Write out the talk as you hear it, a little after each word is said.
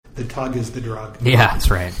the tug is the drug. Yeah,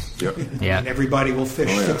 that's right. Yep. Yeah. And everybody will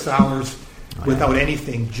fish 6 hours without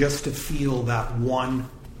anything just to feel that one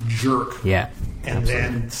jerk. Yeah. And absolutely.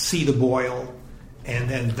 then see the boil, and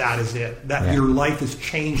then that is it. That your life is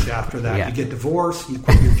changed after that. Yeah. You get divorced, you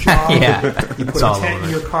quit your job, you put It's a all tent over.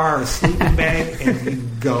 in your car, a sleeping bag, and you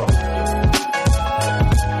go.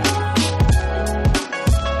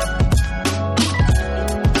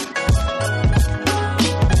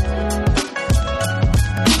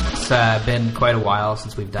 It's been quite a while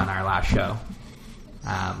since we've done our last show.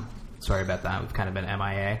 Sorry about that. We've kind of been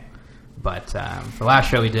MIA. But the last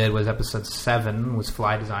show we did was episode 7, was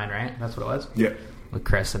Fly Design, right? That's what it was? Yeah. With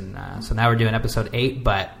Chris. And so now we're doing episode 8,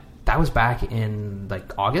 but that was back in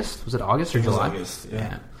like August. Was it August or It was July? August,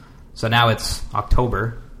 yeah. So now it's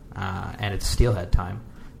October, and it's Steelhead time.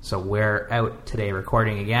 So we're out today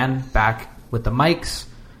recording again, back with the mics.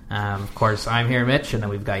 Of course, I'm here, Mitch, and then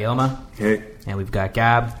we've got Yilma. Hey. And we've got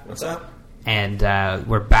Gab. What's up? And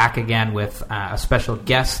we're back again with a special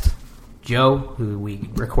guest, Joe, who we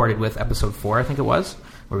recorded with episode 4, I think it was,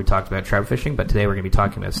 where we talked about trout fishing. But today we're going to be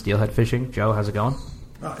talking about steelhead fishing. Joe, how's it going?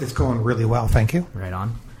 It's going really well, thank you. Right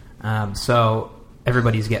on. So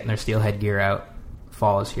everybody's getting their steelhead gear out.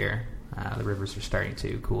 Fall is here. The rivers are starting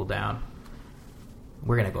to cool down.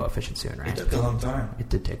 We're going to go out fishing soon, right? It took a long time It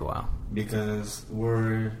did take a while. because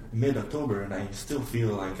we're mid-October and I still feel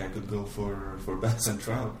like I could go for bass and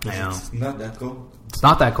trout. I know. It's not that cold. It's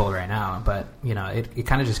not that cold right now, but you know, it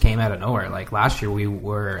kind of just came out of nowhere. Like last year, we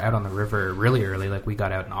were out on the river really early. Like we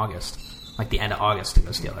got out in August, like the end of August, to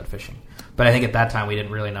go steelhead fishing. But I think at that time we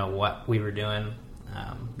didn't really know what we were doing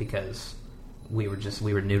because we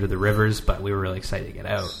were new to the rivers, but we were really excited to get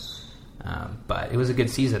out. But it was a good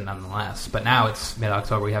season nonetheless. But now it's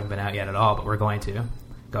mid-October. We haven't been out yet at all, but we're going to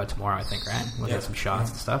go out tomorrow, I think, right? We'll get some shots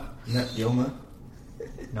and stuff. Not Yoma.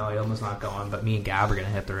 No, Yilma's not going, but me and Gab are going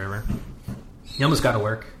to hit the river. Yilma's got to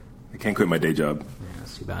work. I can't quit my day job. Yeah,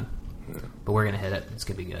 that's too bad. But we're going to hit it. It's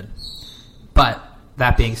going to be good. But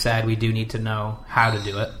that being said, we do need to know how to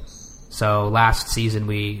do it. So last season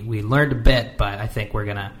we learned a bit, but I think we're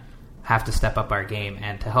going to have to step up our game.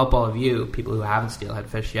 And to help all of you, people who haven't steelhead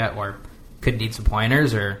fished yet or could need some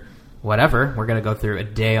pointers or whatever, we're going to go through a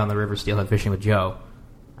day on the river steelhead fishing with Joe.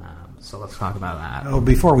 So let's talk about that. Oh,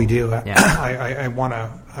 before we do, Yeah. I want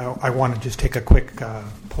to just take a quick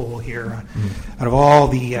poll here. Out of all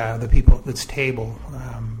the people at this table,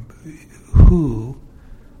 who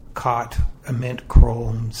caught a mint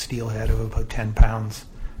chrome steelhead of about 10 pounds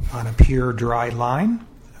on a pure dry line?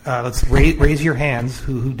 Let's raise your hands.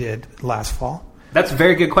 Who did last fall? That's a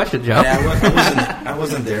very good question, Joe. Yeah, I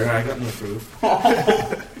wasn't there. I got no proof.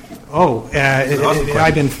 Oh,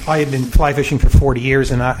 I've been fly fishing for 40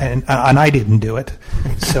 years, and I didn't do it.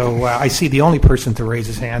 So I see the only person to raise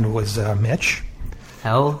his hand was Mitch.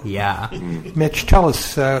 Hell yeah. Mitch, tell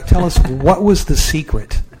us what was the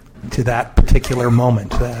secret to that particular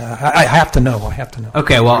moment? I have to know.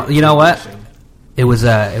 Okay, well, you know what? It was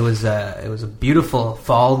a beautiful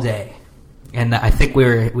fall day, and I think we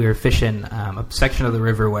were fishing a section of the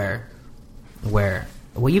river where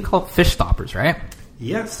what you call fish stoppers, right?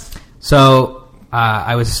 Yes. So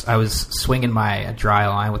I was swinging my dry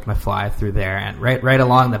line with my fly through there, and right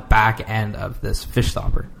along the back end of this fish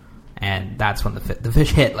stopper, and that's when the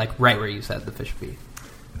fish hit, like right where you said the fish would be.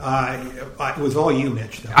 It was all you,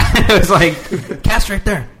 Mitch. Though. It was like cast right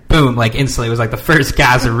there, boom! Like instantly, it was like the first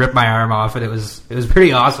cast that ripped my arm off, and it was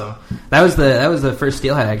pretty awesome. That was the first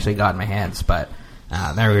steelhead I actually got in my hands, but.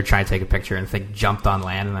 Then we were trying to take a picture, and the thing jumped on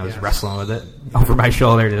land, and I was wrestling with it over my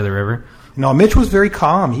shoulder to the river. No, Mitch was very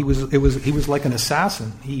calm. He was like an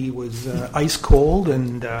assassin. He was ice cold,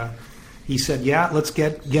 and he said, "Yeah, let's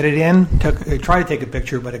get it in." Try to take a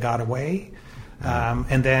picture, but it got away.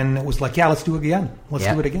 And then it was like, "Yeah, let's do it again. Let's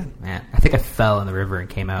do it again." Man, I think I fell in the river and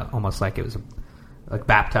came out almost like it was like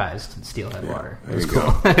baptized in steelhead water. It was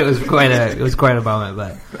cool. It was quite a moment,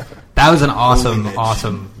 but that was an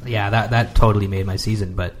awesome. Yeah, that totally made my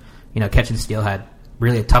season. But you know, catching steelhead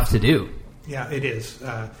really tough to do. Yeah, it is.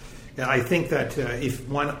 I think that if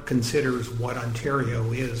one considers what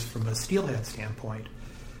Ontario is from a steelhead standpoint,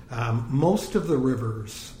 most of the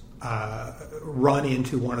rivers run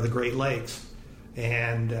into one of the Great Lakes,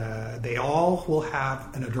 and they all will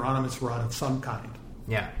have an adronomous run of some kind.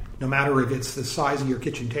 Yeah. No matter if it's the size of your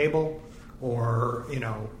kitchen table or,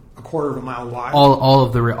 a quarter of a mile wide. All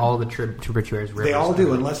the tributaries, rivers. They all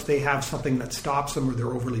do, unless they have something that stops them or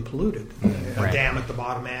they're overly polluted. A dam at the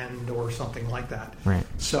bottom end or something like that. Right.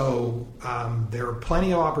 So there are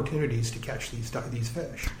plenty of opportunities to catch these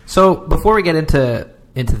fish. So before we get into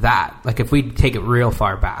that, like if we take it real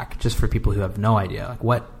far back, just for people who have no idea,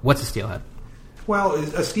 like what's a steelhead? Well,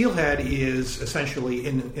 a steelhead is essentially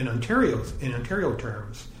in Ontario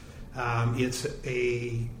terms, it's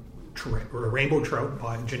a rainbow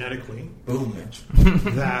trout genetically. Boom.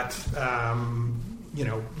 That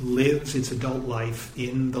lives its adult life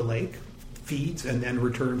in the lake, feeds, and then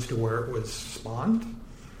returns to where it was spawned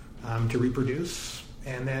to reproduce,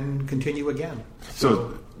 and then continue again.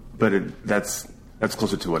 That's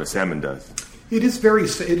closer to what a salmon does. It is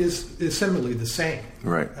similarly the same,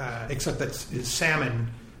 right? Except that salmon,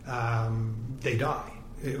 they die,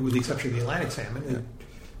 with the exception of the Atlantic salmon.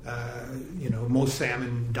 Most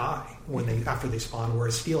salmon die after they spawn,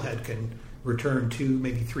 whereas steelhead can return 2,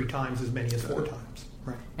 maybe 3 times as many as 4 times.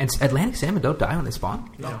 Right. And Atlantic salmon don't die when they spawn?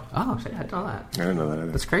 No. Oh, I didn't know that. I didn't know that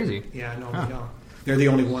either. That's crazy. Yeah, no, they don't. They're the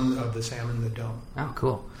only one of the salmon that don't. Oh,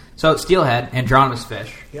 cool. So steelhead, androgynous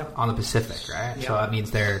fish on the Pacific, right? Yeah. So that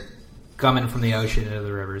means they're coming from the ocean into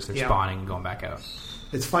the rivers, they're Yeah. spawning and going back out.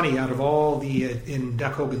 It's funny, out of all in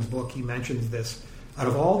Duck Hogan's book, he mentions this, out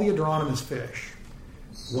of all the androgynous fish,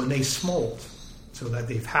 when they smolt, so that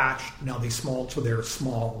they've hatched, now they smolt, so they're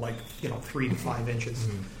small, like 3 to 5 inches.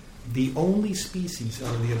 Mm-hmm. The only species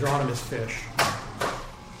of the androgynous fish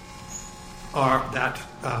are that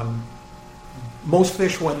most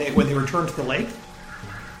fish, when they return to the lake,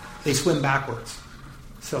 they swim backwards.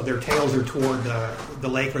 So their tails are toward the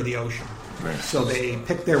lake or the ocean. Right. So they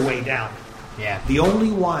pick their way down. Yeah. The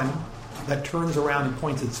only one that turns around and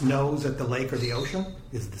points its nose at the lake or the ocean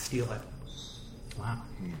is the steelhead. Wow.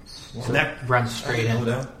 So that runs straight in.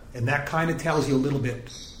 And that kind of tells you a little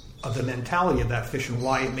bit of the mentality of that fish and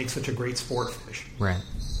why it makes such a great sport fish. Right.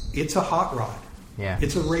 It's a hot rod. Yeah.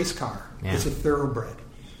 It's a race car. Yeah. It's a thoroughbred.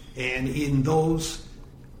 And in those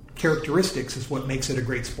characteristics is what makes it a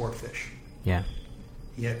great sport fish. Yeah.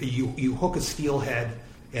 Yeah, you hook a steelhead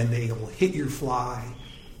and they will hit your fly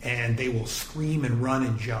and they will scream and run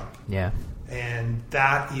and jump. Yeah. And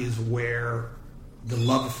that is where the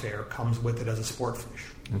love affair comes with it as a sport fish.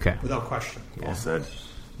 Okay. Without question. Well said.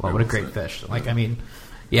 Well, what a great fish.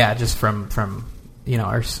 Just from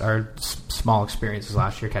our small experiences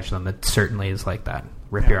last year catching them, it certainly is like that.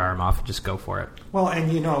 Rip your arm off and just go for it. Well,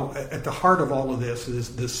 and at the heart of all of this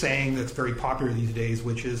is the saying that's very popular these days,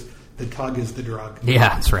 which is the tug is the drug. Yeah,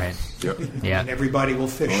 that's right. Yep. Yeah. And everybody will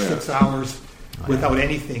fish 6 hours without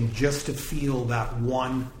anything just to feel that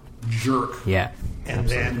one jerk. Yeah. And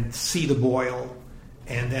then see the boil,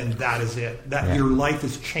 and then that is it. Your life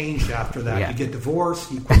is changed after that. Yeah. You get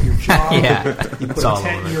divorced, you quit your job, you put It's a all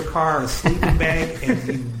tent in over. your car, a sleeping bag, and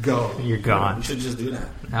you go. You're gone. We should just do that.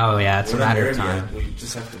 Oh, yeah, it's We're a not matter of married time. yet. We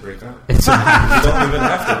just have to break up. It's a matter We don't even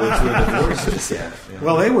have to go through a divorce just yet.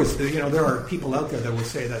 Well, there are people out there that will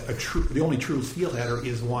say that the only true steelheader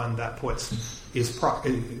is one that builds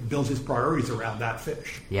his priorities around that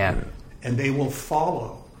fish. Yeah. And they will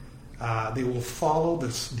follow. The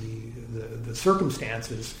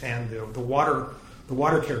circumstances and the water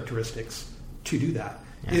characteristics to do that.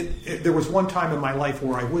 Yeah. There was one time in my life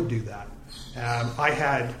where I would do that.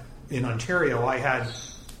 In Ontario, I had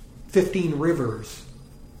 15 rivers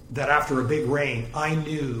that after a big rain, I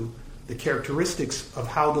knew the characteristics of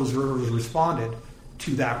how those rivers responded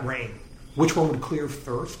to that rain. Which one would clear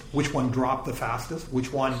first, which one dropped the fastest,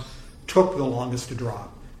 which one took the longest to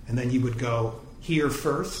drop. And then you would go here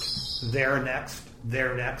first, there next,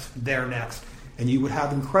 there next, there next. And you would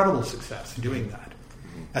have incredible success doing that.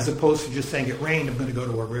 As opposed to just saying it rained, I'm going to go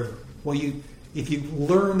to a river. Well, if you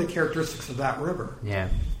learn the characteristics of that river,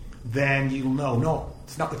 then you'll know, no,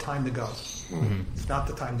 it's not the time to go. Mm-hmm. It's not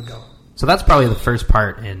the time to go. So that's probably the first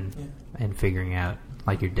part in figuring out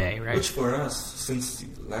your day, right? Which for us, since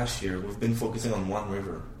last year, we've been focusing on one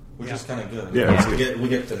river, which is kind of good. Yeah. We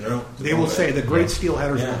get to know. They will say, the great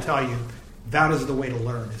steelheaders will tell you, that is the way to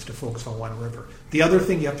learn, is to focus on one river. The other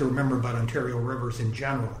thing you have to remember about Ontario rivers in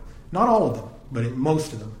general, not all of them, but in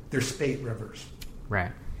most of them, they're spate rivers.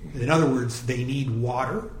 Right. In other words, they need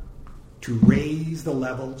water to raise the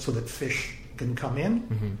level so that fish can come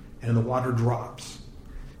in, and the water drops.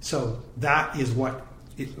 So that is what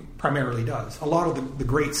it primarily does. A lot of the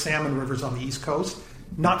great salmon rivers on the East Coast,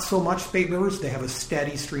 not so much spate rivers. They have a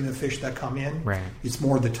steady stream of fish that come in. Right. It's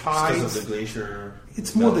more the tides. Because of the glacier.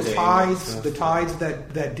 It's more the melting tides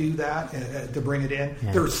that do that to bring it in.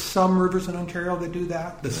 Yeah. There are some rivers in Ontario that do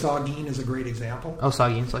that. The Saugeen is a great example. Oh,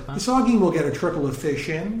 Saugene's like that? The Saugeen will get a trickle of fish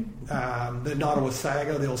in. The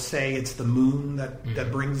Nottawasaga, they'll say it's the moon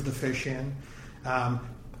that brings the fish in.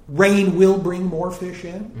 Rain will bring more fish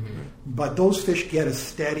in, but those fish get a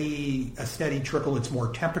steady trickle. It's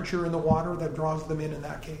more temperature in the water that draws them in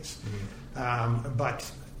that case. But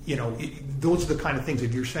those are the kind of things.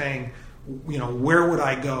 If you're saying, where would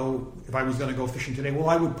I go if I was going to go fishing today? Well,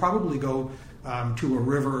 I would probably go to a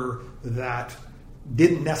river that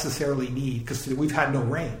didn't necessarily need, because we've had no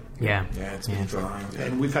rain. Yeah. Yeah, it's been dry.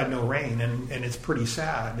 And we've had no rain, and it's pretty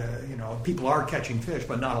sad. People are catching fish,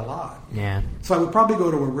 but not a lot. Yeah. So I would probably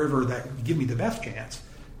go to a river that would give me the best chance,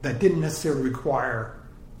 that didn't necessarily require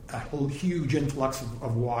a whole huge influx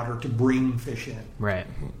of water to bring fish in. Right.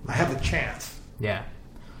 I have a chance. Yeah.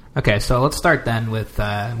 Okay, so let's start then with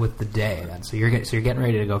the day. Then, so you're getting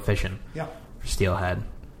ready to go fishing. Yeah. For steelhead.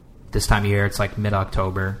 This time of year, it's like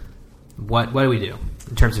mid-October. What do we do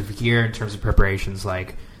in terms of gear, in terms of preparations,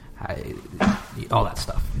 like all that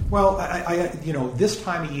stuff? Well, I this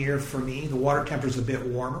time of year for me, the water temperature is a bit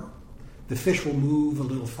warmer. The fish will move a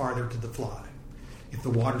little farther to the fly. If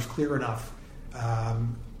the water's clear enough,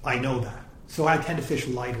 I know that. So I tend to fish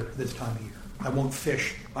lighter this time of year.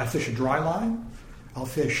 I fish a dry line. I'll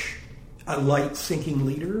fish a light sinking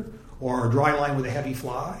leader or a dry line with a heavy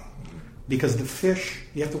fly. Because the fish,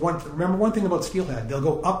 you have to remember one thing about steelhead, they'll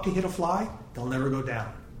go up to hit a fly, they'll never go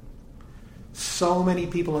down. So many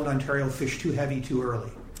people in Ontario fish too heavy too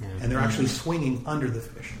early, and they're actually swinging under the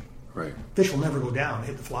fish. Right. Fish will never go down,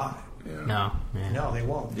 hit the fly. Yeah. No. Yeah. No, they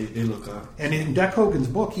won't. They look up. And in Dec Hogan's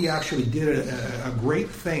book, he actually did a great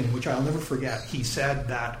thing, which I'll never forget. He said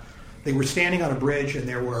that they were standing on a bridge and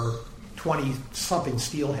there were 20-something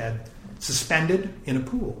steelhead suspended in a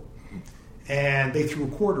pool. And they threw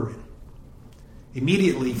a quarter in.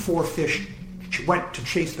 Immediately, 4 fish went to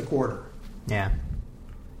chase the quarter. Yeah.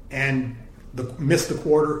 And missed the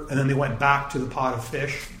quarter, and then they went back to the pot of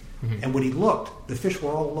fish. Mm-hmm. And when he looked, the fish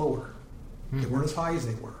were all lower. Mm-hmm. They weren't as high as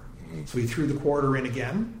they were. So he threw the quarter in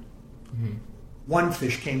again. Mm-hmm. 1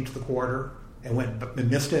 fish came to the quarter and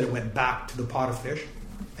missed it and went back to the pot of fish.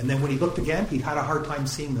 And then when he looked again, he had a hard time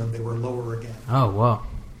seeing them. They were lower again. Oh, wow.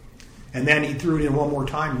 And then he threw it in one more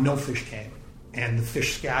time. No fish came. And the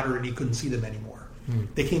fish scattered and he couldn't see them anymore.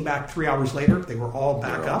 They came back 3 hours later. They were all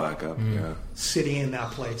back up, sitting in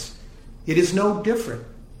that place. It is no different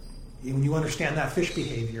when you understand that fish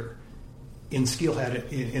behavior in steelhead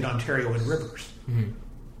in Ontario and rivers. Mm-hmm.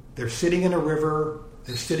 They're sitting in a river.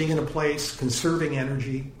 They're sitting in a place, conserving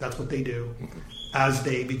energy. That's what they do as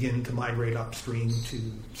they begin to migrate upstream to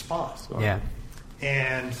spawn. Yeah.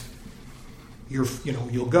 And you'll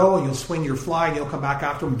go and you'll swing your fly and you'll come back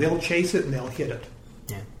after them. They'll chase it and they'll hit it.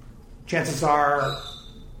 Yeah. Chances are,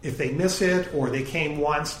 if they miss it or they came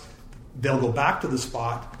once, they'll go back to the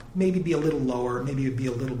spot, maybe be a little lower, maybe it'd be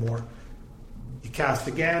a little more. You cast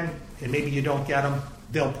again, and maybe you don't get them.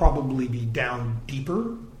 They'll probably be down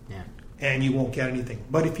deeper, and you won't get anything.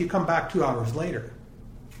 But if you come back 2 hours later,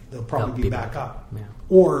 they'll probably be back up. Yeah.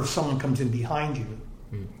 Or if someone comes in behind you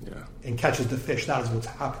and catches the fish, that is what's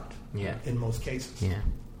happened in most cases. Yeah.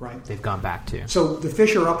 Right. They've gone back too. So the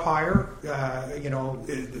fish are up higher.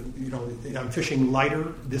 I'm fishing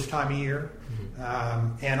lighter this time of year,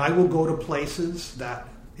 and I will go to places that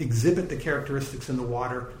exhibit the characteristics in the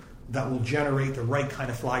water that will generate the right kind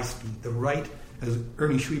of fly speed, the right, as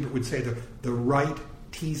Ernie Schwiebert would say, the right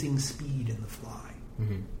teasing speed in the fly.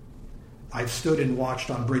 Mm-hmm. I've stood and watched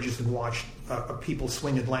on bridges and watched people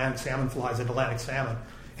swing Atlantic salmon flies at Atlantic salmon,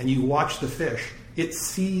 and you watch the fish. It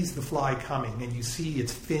sees the fly coming, and you see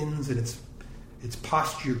its fins and its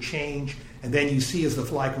posture change, and then you see as the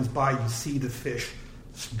fly comes by, you see the fish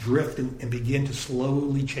drift and begin to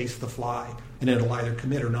slowly chase the fly, and it'll either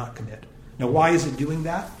commit or not commit. Now, why is it doing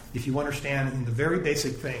that? If you understand in the very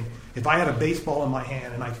basic thing, if I had a baseball in my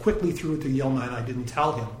hand and I quickly threw it to Yilma and I didn't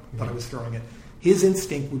tell him that I was throwing it, his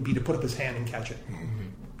instinct would be to put up his hand and catch it,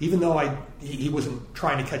 even though he wasn't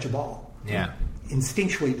trying to catch a ball. Yeah.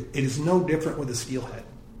 Instinctually, it is no different with a steelhead.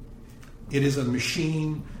 It is a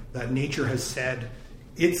machine that nature has said,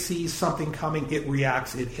 it sees something coming, it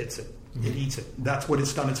reacts, it hits it, it eats it. That's what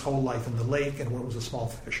it's done its whole life in the lake and when it was a small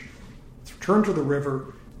fish. It's returned to the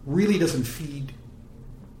river, really doesn't feed,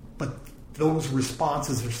 but those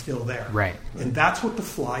responses are still there. Right. And that's what the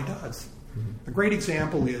fly does. Mm-hmm. A great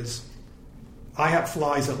example is, I have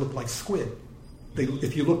flies that look like squid.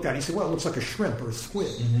 If you looked at it, you say, well, it looks like a shrimp or a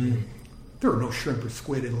squid. Mm-hmm. There are no shrimp or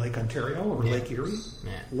squid in Lake Ontario or Lake Erie.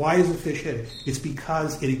 Yeah. Why is the fish hit? It's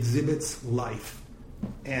because it exhibits life.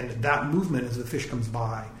 And that movement as the fish comes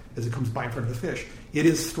by, as it comes by in front of the fish, it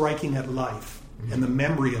is striking at life and the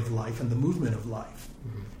memory of life and the movement of life.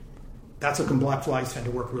 Mm-hmm. That's what black flies tend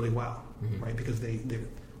to work really well, right? Because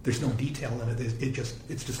there's no detail in it.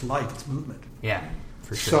 It's just life. It's movement. Yeah,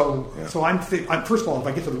 for sure. So I'm first of all, if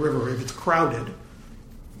I get to the river, if it's crowded,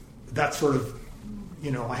 that's sort of,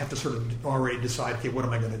 I have to sort of already decide, okay, what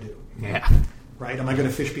am I going to do? Yeah. Right? Am I going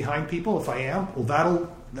to fish behind people? If I am, well,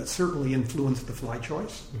 that certainly influence the fly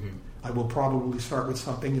choice. Mm-hmm. I will probably start with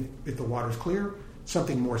something, if the water's clear,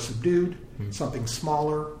 something more subdued, something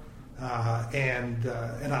smaller, and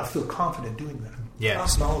I'll feel confident doing that. Yeah. How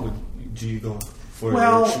small do you go for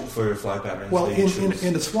your fly patterns? Well,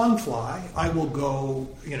 in a swung fly, I will go,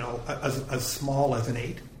 as small as an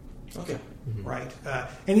 8. Okay. Right.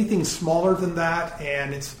 Anything smaller than that,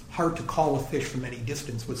 and it's hard to call a fish from any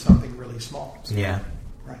distance with something really small. Yeah.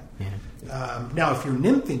 Right. Yeah. Now, if you're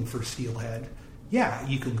nymphing for steelhead, yeah,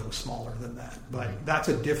 you can go smaller than that, but that's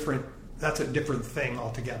a different thing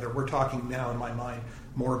altogether. We're talking now, in my mind,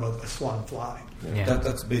 more about a swung fly. Yeah.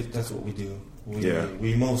 That's what we do.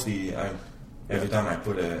 We mostly. Every time I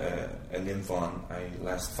put a nymph on, I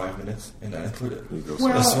last 5 minutes, and then I put a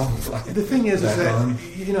swung fly. The thing is that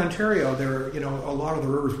in Ontario, a lot of the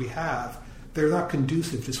rivers we have, they're not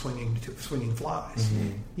conducive to swinging flies.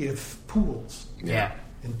 Mm-hmm. You have pools. Yeah.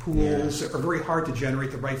 And pools are very hard to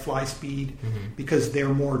generate the right fly speed because they're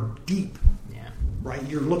more deep. Yeah. Right?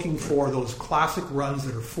 You're looking for those classic runs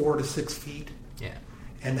that are 4 to 6 feet. Yeah.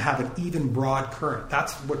 And have an even broad current.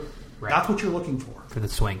 That's what you're looking for. For the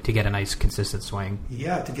swing, to get a nice consistent swing.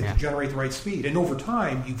 Yeah, to generate the right speed. And over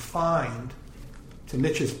time, you find, to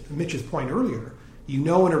Mitch's point earlier, in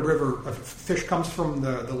a river, a fish comes from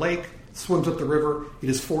the lake, swims up the river, it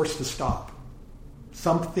is forced to stop.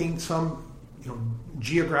 Some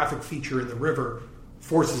geographic feature in the river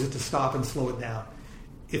forces it to stop and slow it down.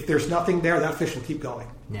 If there's nothing there, that fish will keep going.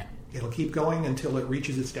 Yeah. It'll keep going until it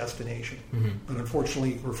reaches its destination. But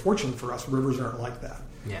unfortunately, or fortunately for us, rivers aren't like that.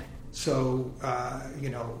 Yeah. So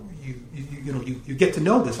you get to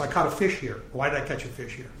know this. I caught a fish here. Why did I catch a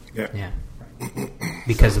fish here? Yeah.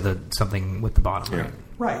 Because of something with the bottom. Yeah. Right.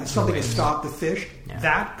 Right. It's something to stop the fish. Yeah.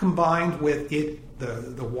 That combined with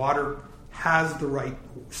the water has the right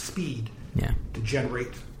speed to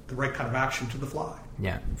generate the right kind of action to the fly.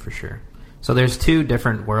 Yeah, for sure. So there's two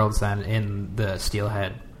different worlds then in the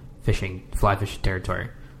steelhead fly fishing territory.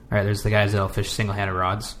 All right, there's the guys that'll fish single-handed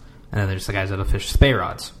rods, and then there's the guys that'll fish spey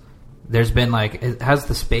rods. There's been has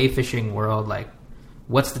the spey fishing world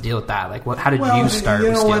what's the deal with that? How did you start?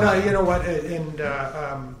 You know what?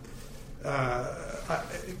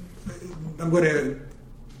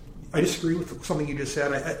 I disagree with something you just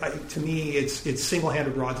said. To me, it's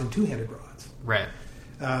single-handed rods and two-handed rods. Right.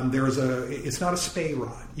 It's not a spey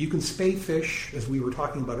rod. You can spey fish, as we were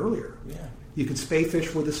talking about earlier. Yeah. You can spey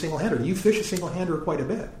fish with a single-hander. You fish a single-hander quite a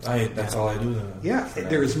bit. That's all I do.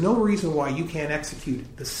 There is no reason why you can't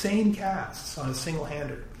execute the same casts on a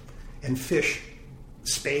single-hander and fish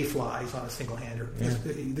spey flies on a single-hander. Yeah.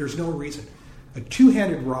 There's no reason. A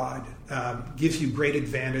two-handed rod gives you great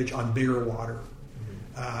advantage on bigger water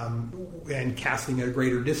and casting at a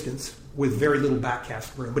greater distance with very little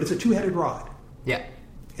backcast room. But it's a two-handed rod. Yeah.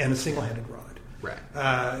 And a single-handed rod. Right.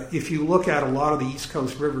 If you look at a lot of the East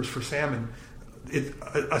Coast rivers for salmon,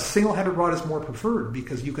 a single-handed rod is more preferred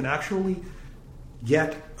because you can actually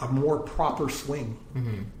get a more proper swing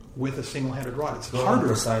with a single-handed rod. It's harder. More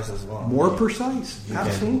precise as well. More precise. You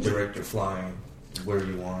absolutely. can direct your fly where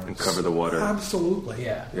you want. And cover the water. Absolutely.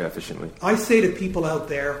 Yeah. Yeah, efficiently. I say to people out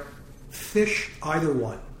there, fish either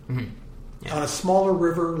one. Yeah. On a smaller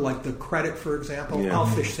river like the Credit, for example, I'll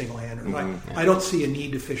fish single-handed. I don't see a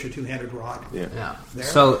need to fish a two-handed rod. Yeah.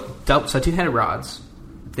 So two-handed rods,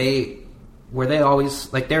 were they always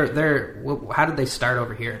how did they start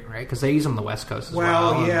over here, right? Because they use them on the West Coast as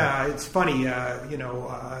well. Well, yeah, it's funny.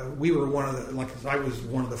 We were I was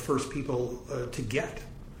one of the first people to get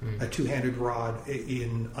a two-handed rod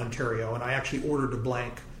in Ontario, and I actually ordered a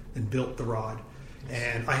blank and built the rod,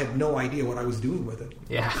 and I had no idea what I was doing with it.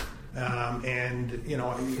 Yeah. I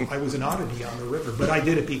was an oddity on the river, but I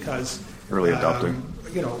did it because early adopter.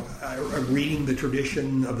 Reading the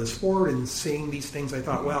tradition of the sport and seeing these things, I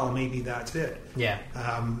thought, well, maybe that's it. Yeah.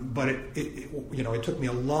 But it took me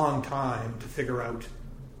a long time to figure out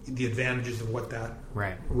the advantages of what that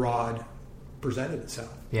rod presented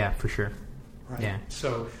itself. Yeah, for sure. Right. Yeah.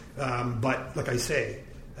 So, but like I say,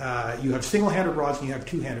 you have single-handed rods and you have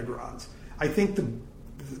two-handed rods. I think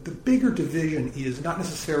the bigger division is not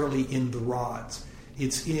necessarily in the rods.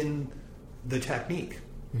 It's in the technique.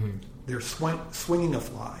 There's swinging a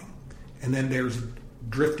fly, and then there's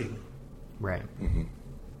drifting. Right.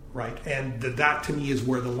 Right. And that, to me, is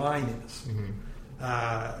where the line is.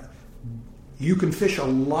 You can fish a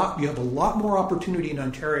lot. You have a lot more opportunity in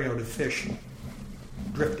Ontario to fish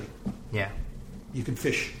drifting. Yeah. You can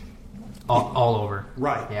fish all over.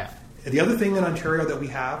 Right. Yeah. The other thing in Ontario that we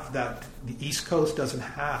have that the East Coast doesn't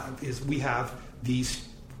have is we have these,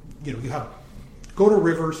 go to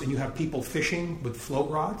rivers and you have people fishing with float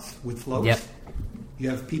rods, with floats. Yep. You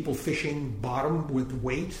have people fishing bottom with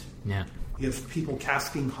weight. Yeah. You have people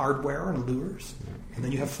casting hardware and lures. And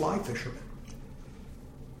then you have fly fishermen.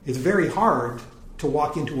 It's very hard to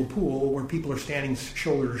walk into a pool where people are standing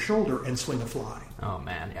shoulder to shoulder and swing a fly. Oh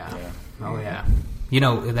man, yeah. Oh yeah. You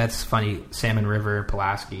know, that's funny. Salmon River,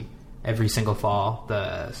 Pulaski. Every single fall,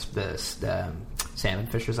 the salmon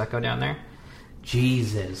fishers that go down there.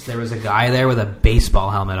 Jesus, there was a guy there with a baseball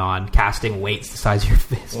helmet on, casting weights the size of your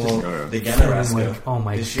fist. Well, the Ganaraska, oh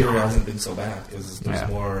my this year God. hasn't been so bad because there's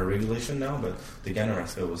more regulation now, but the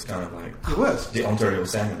Ganaraska was kind of like It was. the Ontario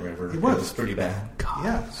Salmon River. It was pretty bad. God,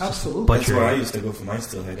 Yeah, it's just absolutely. a That's butchery. where I used to go for my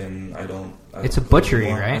steelhead, and I don't It's a go butchery,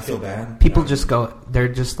 anymore. right? I feel bad. People Yeah. just go, they're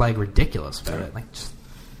just like ridiculous about it. Like, just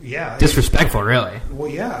Yeah. disrespectful, really. Well,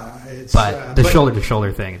 yeah. It's, But the shoulder to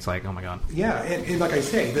shoulder thing, it's like, oh my God. Yeah, and like I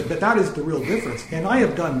say, that is the real difference. And I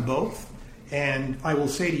have done both, and I will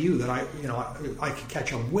say to you that I could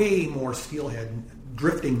catch a way more steelhead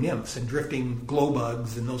drifting nymphs and drifting glow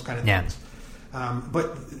bugs and those kind of Yeah. things.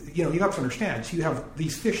 But you have to understand, so you have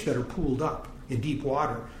these fish that are pooled up in deep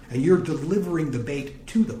water, and you're delivering the bait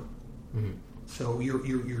to them. Mm-hmm. So you're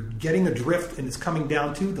getting a drift, and it's coming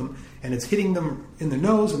down to them, and it's hitting them in the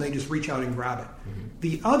nose, and they just reach out and grab it. Mm-hmm.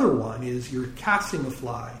 The other one is you're casting a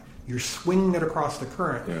fly, you're swinging it across the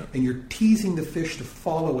current, and you're teasing the fish to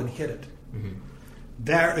follow and hit it. Mm-hmm.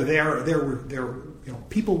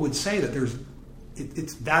 People would say that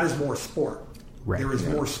that is more sport. Right. There is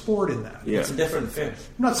more sport in that. Yeah. It's a different fish.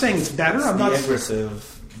 I'm not saying it's better. It's I'm the not.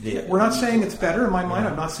 aggressive. We're not saying it's better in my mind.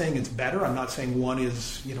 I'm not saying it's better. I'm not saying one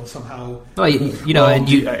is somehow. Well,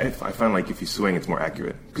 I find like if you swing, it's more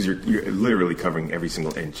accurate because you're literally covering every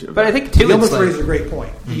single inch of but it. I think too, He it's almost like, raised a great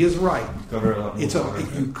point. He is right. Cover a lot more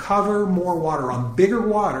water. You cover more water on bigger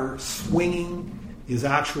water. Swinging is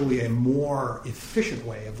actually a more efficient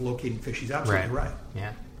way of locating fish. He's absolutely right.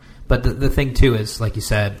 Yeah. But the thing too is, like you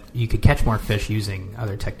said, you could catch more fish using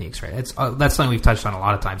other techniques, right? It's that's something we've touched on a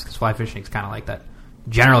lot of times because fly fishing is kind of like that.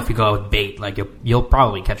 General, if you go out with bait, like you'll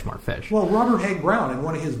probably catch more fish. Well, Robert Haig Brown, in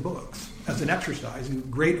one of his books, as an exercise, a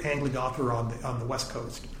great angling author on the West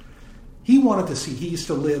Coast, he wanted to see. He used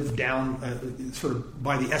to live down sort of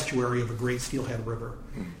by the estuary of a great steelhead river,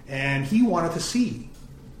 and he wanted to see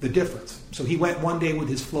the difference. So he went one day with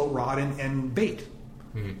his float rod and bait.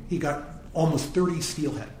 He got almost 30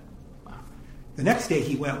 steelhead. The next day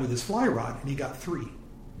he went with his fly rod and he got 3.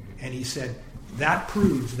 And he said that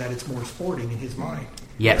proves that it's more sporting in his mind.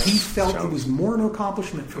 Yes. He felt it was more an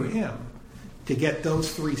accomplishment for him to get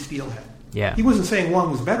those 3 steelhead. Yeah. He wasn't saying one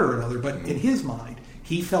was better than another, but in his mind,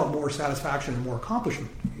 he felt more satisfaction and more accomplishment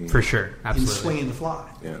For sure, in absolutely. swinging the fly.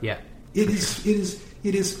 Yeah. It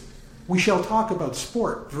is. We shall talk about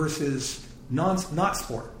sport versus not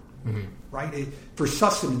sport, right? For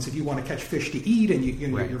sustenance, if you want to catch fish to eat and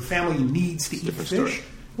your family needs to eat different fish, story.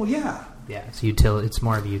 well, yeah. Yeah, it's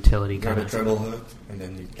more of a utility Got kind a of. treble hook, and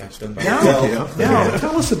then you catch them by Now, yourself. now,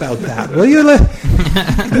 tell us about that, will you?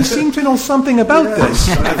 You seem to know something about this.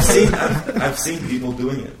 I've seen people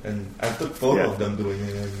doing it, and I took photo of them doing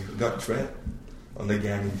it and got threat on the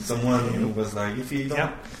gang. Someone was like, if you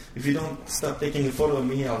don't stop taking a photo of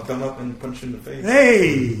me, I'll come up and punch you in the face.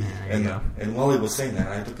 Hey, There you go. And while he was saying that,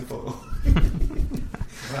 I took a photo.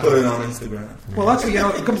 Put it on Instagram. well, that's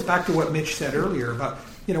it comes back to what Mitch said earlier about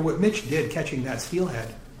what Mitch did catching that steelhead.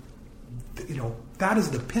 That is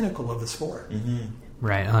the pinnacle of the sport.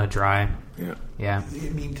 Right, on a dry. Yeah. Yeah. I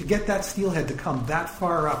mean, to get that steelhead to come that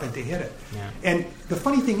far up and to hit it. Yeah. And the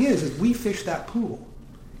funny thing is we fished that pool,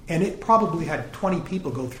 and it probably had 20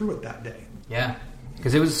 people go through it that day. Yeah.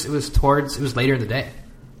 Because it was later in the day,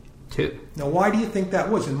 too. Now, why do you think that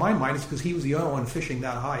was? In my mind, it's because he was the only one fishing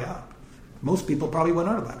that high up. Most people probably went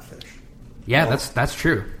under that fish. Yeah, that's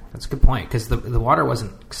true. That's a good point because the water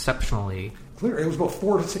wasn't exceptionally Clear. It was about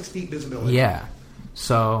 4 to 6 feet visibility. Yeah.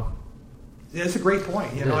 So That's a great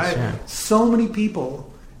point. It is, so many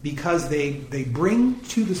people, because they bring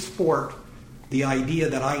to the sport the idea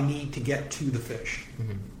that I need to get to the fish.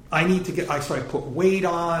 I need to I put weight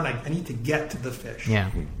on. I need to get to the fish.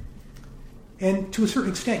 yeah. And to a certain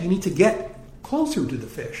extent, you need to get closer to the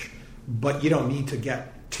fish, but you don't need to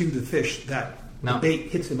get to the fish that No. the bait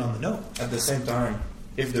hits him on the nose. At the same time,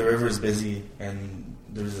 if the river is busy and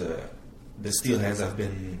the steelheads have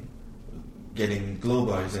been getting glow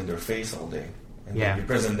bugs in their face all day, and Yeah. then you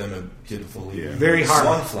present them a beautiful Very hard.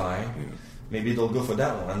 swan fly, maybe they'll go for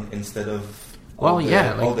that one instead of Well, all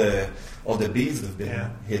yeah, the bees they've been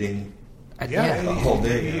hitting. Yeah. the whole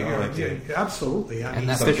day, Absolutely. I And mean,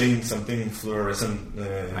 that something fluorescent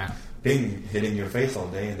ping hitting your face all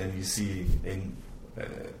day, and then you see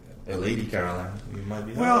a lady Caroline. You might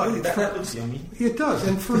be that looks yummy. it does.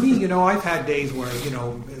 And for me, I've had days where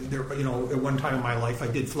at one time in my life I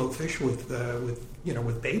did float fish with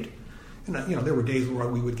bait, And there were days where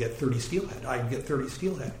we would get 30 steelhead. I'd get 30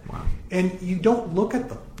 steelhead. Wow. And you don't look at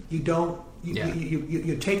them. You don't. Yeah.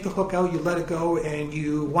 You take the hook out, you let it go, and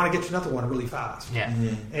you want to get to another one really fast. Yeah.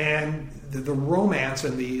 Mm-hmm. And the romance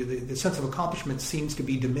and the sense of accomplishment seems to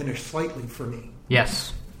be diminished slightly for me.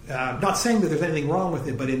 Yes. Not saying that there's anything wrong with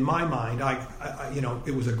it, but in my mind, I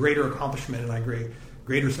it was a greater accomplishment and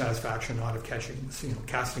greater satisfaction out of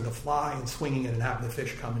casting a fly and swinging it and having the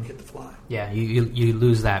fish come and hit the fly. Yeah, you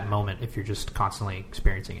lose that moment if you're just constantly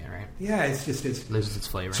experiencing it, right? Yeah, it loses its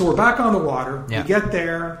flavor. So we're back on the water. Yeah. We get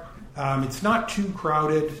there. It's not too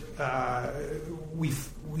crowded.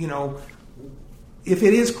 If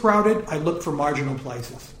it is crowded, I look for marginal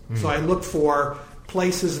places. So I look for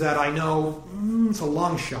places that I know it's a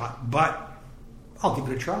long shot, but I'll give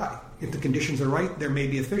it a try. If the conditions are right, there may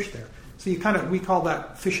be a fish there. So we call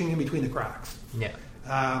that fishing in between the cracks. Yeah.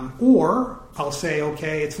 Or I'll say,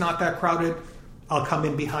 okay, it's not that crowded. I'll come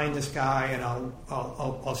in behind this guy and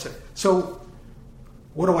I'll sit. So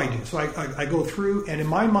what do I do? So I go through, and in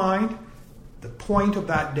my mind, the point of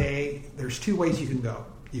that day, there's two ways you can go.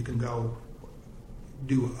 You can go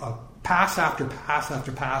do a pass after pass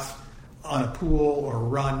after pass on a pool or a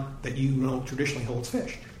run that traditionally holds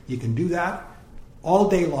fish. You can do that all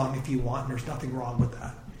day long if you want, and there's nothing wrong with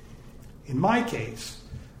that. In my case,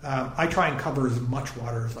 I try and cover as much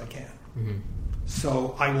water as I can. Mm-hmm.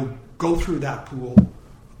 So I will go through that pool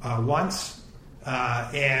once.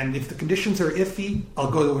 And if the conditions are iffy, I'll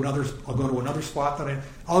go to another spot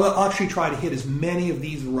I'll actually try to hit as many of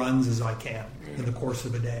these runs as I can in the course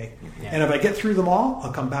of a day. Yeah. And if I get through them all,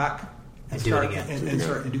 I'll come back and do it start again. and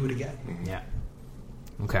start and do it again. Yeah.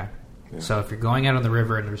 Okay. Yeah. So if you're going out on the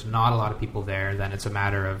river and there's not a lot of people there, then it's a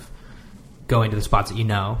matter of going to the spots that you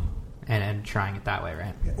know and trying it that way,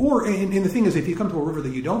 right? Or and the thing is, if you come to a river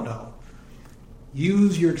that you don't know,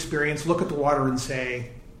 use your experience, look at the water, and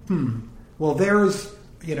say, well, there is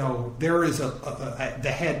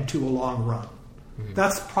the head to a long run. Mm-hmm.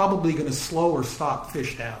 That's probably going to slow or stop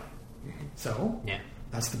fish down. Mm-hmm. So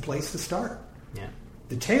that's the place to start. Yeah.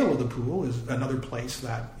 The tail of the pool is another place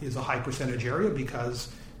that is a high percentage area because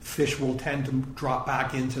fish will tend to drop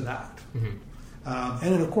back into that. Mm-hmm. And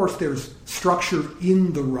then, of course, there's structure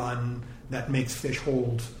in the run that makes fish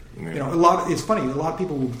hold. Yeah. It's funny. A lot of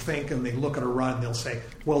people will think, and they look at a run, and they'll say,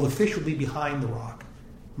 "Well, the fish will be behind the rock."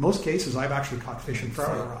 In most cases, I've actually caught fish in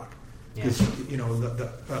front of the rock because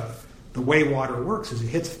the way water works is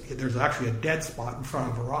there's actually a dead spot in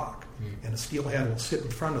front of a rock, and a steelhead will sit in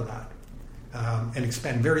front of that and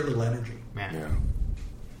expend very little energy. Yeah.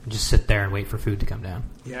 Just sit there and wait for food to come down.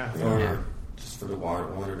 Yeah. Or just for the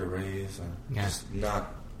water to raise, just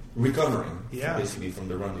not recovering basically from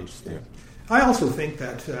the run they just did. I also think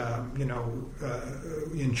that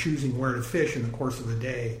in choosing where to fish in the course of the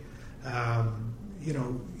day,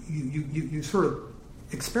 you sort of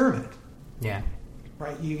experiment. Yeah.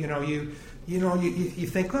 Right. You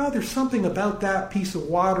think, oh, there's something about that piece of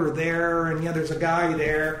water there, and there's a guy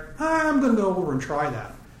there. I'm going to go over and try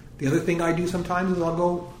that. The other thing I do sometimes is I'll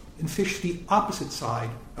go and fish the opposite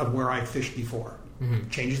side of where I fished before. Mm-hmm.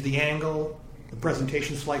 Changes the angle, the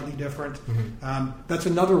presentation slightly different. Mm-hmm. That's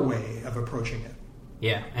another way of approaching it.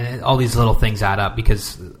 Yeah, and all these little things add up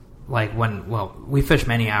because, we fished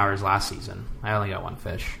many hours last season. I only got one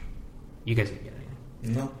fish. You guys didn't get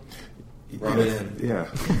anything. No. Yeah.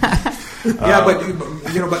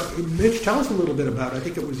 But Mitch, tell us a little bit about it. I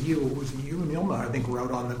think it was you. It was you and Ilma, I think, were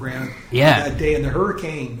out on the ground that day in the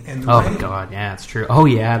hurricane. And oh, my God. Yeah, it's true. Oh,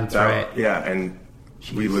 yeah, that's right. Yeah, and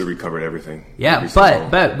we literally covered everything. Yeah,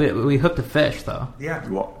 but we hooked a fish, though. Yeah.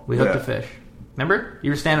 We hooked a fish. Remember?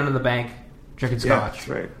 You were standing on the bank drinking scotch. Yeah, that's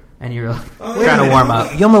right. And you were trying to warm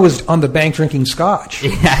up. Yilma was on the bank drinking scotch.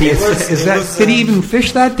 Yeah, did he even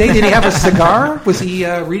fish that day? Did he have a cigar? Was he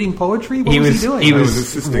reading poetry? What was he doing? He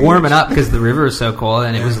was warming up because the river was so cold,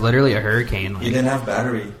 and it was literally a hurricane. He didn't have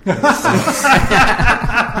battery.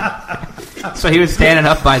 So he was standing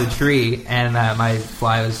up by the tree, and my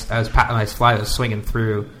fly was swinging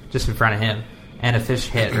through just in front of him, and a fish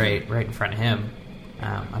hit right in front of him.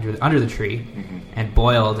 Under the tree and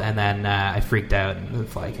boiled, and then I freaked out and the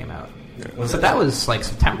fly came out. Yeah. So that was like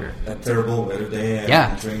September. That terrible weather day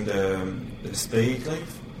during the Spade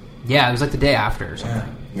Cliff? Yeah, it was like the day after or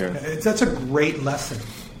something. Yeah. That's a great lesson.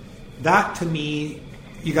 That, to me,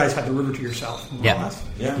 you guys had the river to yourself, more or less.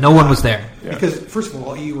 Yeah. No one was there. Yeah. Because, first of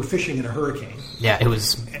all, you were fishing in a hurricane. Yeah, it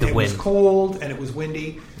was the wind. It was cold and it was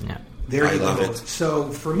windy. Yeah. There you go. So,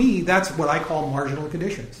 for me, that's what I call marginal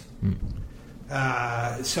conditions.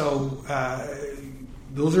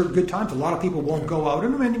 Those are good times. A lot of people won't go out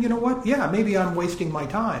in them, and you know what? Yeah, maybe I'm wasting my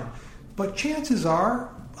time, but chances are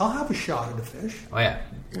I'll have a shot at a fish. Oh yeah.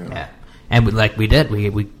 And we did.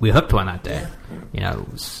 We hooked one that day. You know,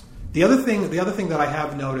 it was... The other thing that I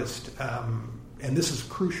have noticed, and this is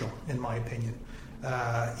crucial in my opinion,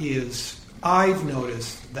 is I've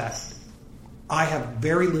noticed that I have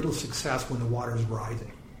very little success when the water is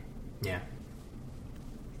rising. Yeah.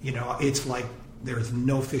 You know, it's like there's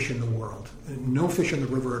no fish in the world, no fish in the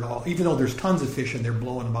river at all. Even though there's tons of fish and they're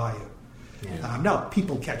blowing by you. Yeah. No,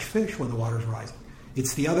 people catch fish when the water's rising.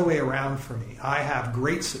 It's the other way around for me. I have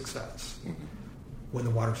great success when the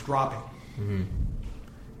water's dropping. Mm-hmm.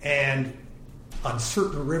 And on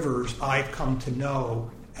certain rivers, I've come to know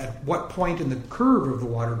at what point in the curve of the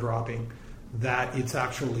water dropping that it's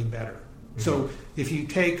actually better. Mm-hmm. So if you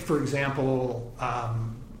take, for example,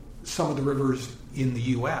 some of the rivers in the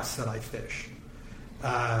U.S. that I fish,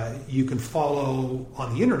 you can follow,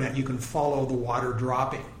 on the internet, you can follow the water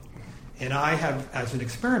dropping. And I have, as an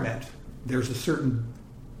experiment, there's a certain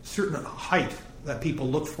height that people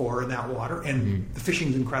look for in that water, and the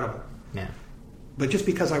fishing's incredible. Yeah. But just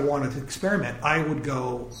because I wanted to experiment, I would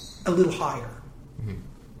go a little higher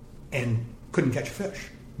and couldn't catch a fish.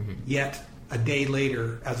 Yet, a day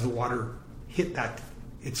later, as the water hit that,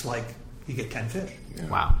 it's like you get 10 fish. Yeah.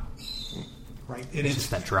 Wow. Right? And it's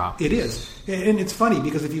just that drop. It is. And it's funny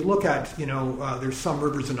because if you look at, there's some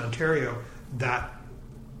rivers in Ontario that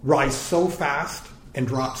rise so fast and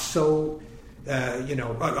drop so,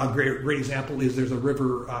 a great example is there's a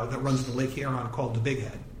river that runs into Lake Huron called the Big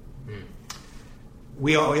Head.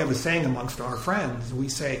 We have a saying amongst our friends. We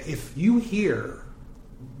say, if you hear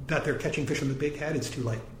that they're catching fish in the Big Head, it's too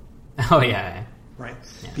late. Oh, yeah. Right?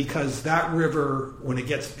 Yeah. Because that river, when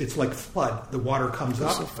it's like flood. The water comes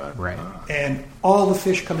up. So right. And all the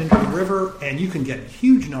fish come into the river, and you can get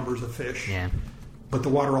huge numbers of fish. Yeah. But the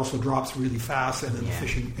water also drops really fast, and then the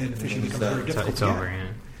fishing becomes very difficult. It's over,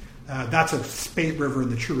 yeah. That's a spate river in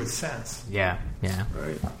the truest sense. Yeah, yeah.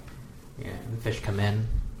 Right. Yeah, the fish come in,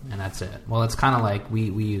 and that's it. Well, it's kind of like we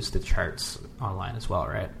use the charts online as well,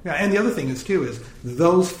 right? Yeah, and the other thing is, too, is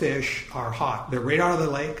those fish are hot. They're right out of the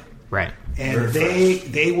lake. Right. And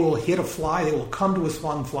they will hit a fly, they will come to a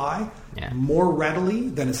swung fly more readily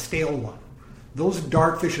than a stale one. Those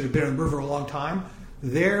dark fish that have been in the river a long time,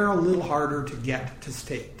 they're a little harder to get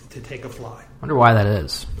to take a fly. I wonder why that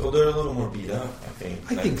is. Well, they're a little more beat up, I think.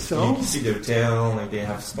 I think so. You can see their tail, like they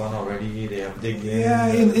have spun already, they have digged in. Yeah,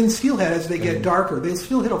 in steelhead, as they get darker, they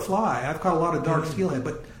still hit a fly. I've caught a lot of dark steelhead,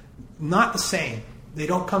 but not the same. They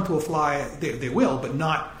don't come to a fly, they will, but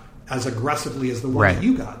not as aggressively as the one that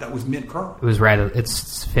you got. That was mint chrome. It was right.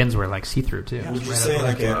 Its fins were like see-through, too. Would you say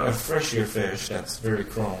like a fresher fish that's very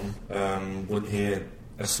chrome would hit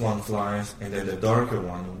a swung fly, and then the darker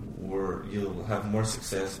one where you'll have more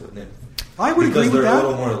success with it? I would agree with that. Because they're a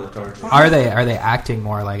little more lethargic. Are they acting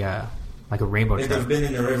more like a rainbow trout? They've been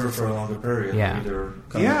in the river for a longer period. Yeah. Either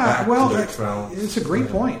coming back to their trout. It's a great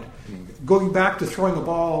point. Going back to throwing a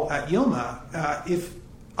ball at Yilma, if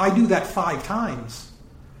I do that 5 times,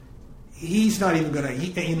 he's not even going to,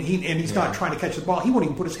 and he's not trying to catch the ball. He won't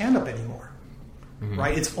even put his hand up anymore,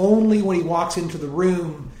 right? It's only when he walks into the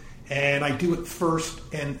room and I do it first,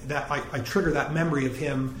 and that I trigger that memory of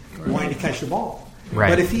him wanting to catch the ball. Right.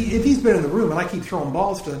 But if he's been in the room and I keep throwing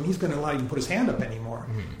balls to him, he's going to not even put his hand up anymore.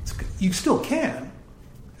 You still can,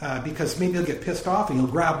 because maybe he'll get pissed off and he'll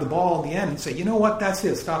grab the ball in the end and say, you know what, that's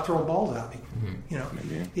it. Stop throwing balls at me.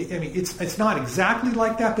 I mean, it's not exactly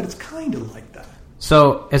like that, but it's kind of like that.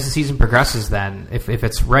 So as the season progresses, then if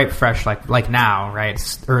it's right fresh, like now, right?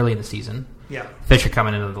 It's early in the season. Yeah. Fish are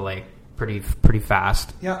coming into the lake pretty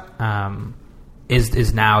fast. Yeah.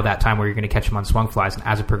 Is now that time where you're going to catch them on swung flies, and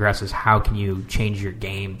as it progresses, how can you change your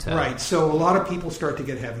game to? Right. So a lot of people start to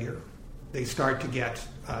get heavier. They start to get,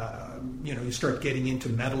 you start getting into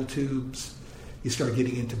metal tubes. You start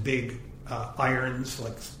getting into big irons,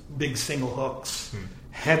 like big single hooks.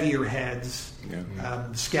 Heavier heads.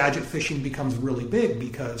 Skagit fishing becomes really big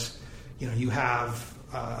because you have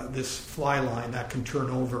this fly line that can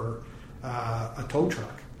turn over a tow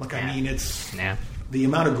truck. I mean, it's the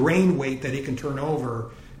amount of grain weight that it can turn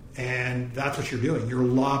over, and that's what you're doing. You're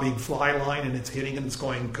lobbing fly line, and it's hitting, and it's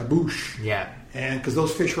going kaboosh. Yeah. And because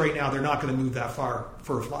those fish right now, they're not going to move that far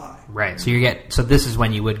for a fly. Right. So this is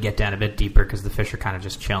when you would get down a bit deeper because the fish are kind of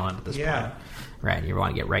just chilling at this point. Right, you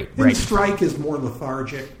want to get right. And strike is more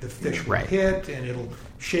lethargic. The fish will hit, and it'll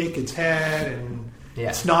shake its head, and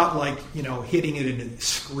it's not like hitting it and it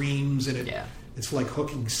screams, and it's like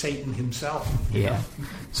hooking Satan himself. Yeah.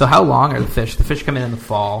 So how long are the fish? The fish come in the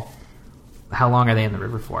fall. How long are they in the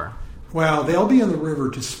river for? Well, they'll be in the river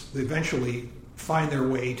to eventually find their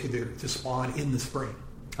way to spawn in the spring.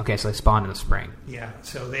 Okay, so they spawn in the spring. Yeah.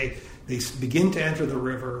 So they begin to enter the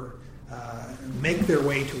river. make their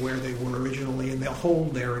way to where they were originally, and they'll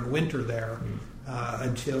hold there and winter there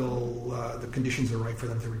until the conditions are right for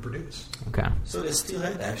them to reproduce. Okay. So the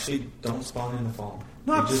steelhead actually don't spawn in the fall?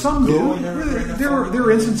 Not They just some go do. in the There fall?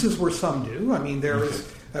 are instances where some do. I mean, there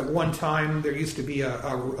is at one time there used to be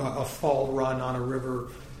a fall run on a river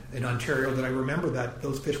in Ontario that I remember that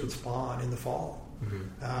those fish would spawn in the fall.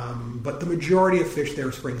 But the majority of fish there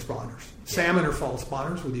are spring spawners. Salmon are fall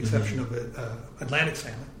spawners, with the exception of Atlantic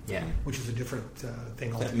salmon, which is a different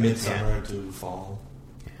thing Like altogether. midsummer to fall.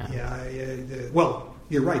 Well,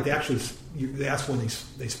 you're right. That's when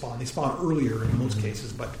they spawn. They spawn earlier in most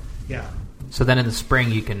cases, but yeah. So then in the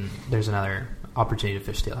spring, there's another opportunity to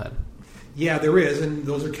fish steelhead. Yeah, there is, and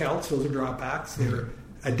those are kelts. Those are dropbacks. They're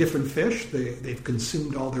a different fish. They've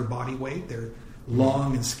consumed all their body weight. They're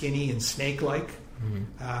long and skinny and snake-like.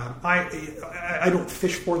 I don't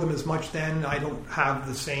fish for them as much then. I don't have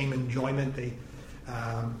the same enjoyment.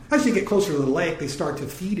 As you get closer to the lake, they start to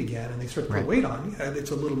feed again and they start to put weight on.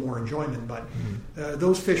 It's a little more enjoyment. But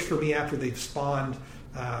those fish, for me, after they've spawned,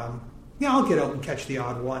 I'll get out and catch the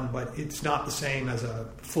odd one, but it's not the same as a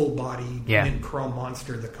full-body mint chrome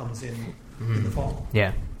monster that comes in the fall.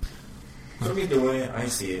 Yeah. For me, the way I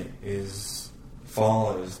see it is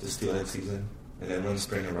fall is the steelhead season, and then when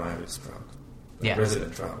spring arrives, it's trout.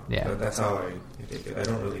 Resident trout. Yeah. That's how I take it. I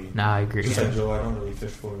don't really... No, I agree. Just like Joe, I don't really fish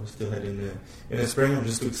for steelhead in the spring. I'm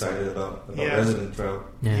just too excited about resident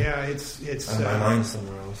trout. Yeah, it's my mind's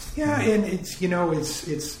somewhere else. Yeah, and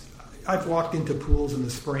it's I've walked into pools in the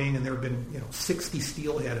spring, and there have been 60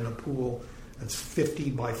 steelhead in a pool that's 50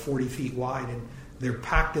 by 40 feet wide, and they're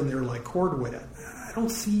packed in there like cordwood. I don't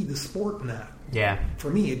see the sport in that. Yeah. For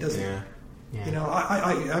me, it doesn't. Yeah.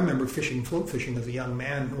 I remember float fishing as a young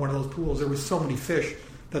man in one of those pools. There was so many fish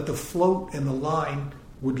that the float and the line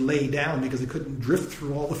would lay down because it couldn't drift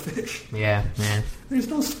through all the fish. Yeah. There's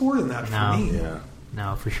no sport in that for me. Yeah.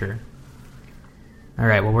 No, for sure. All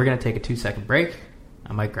right, well, we're going to take a 2-second break.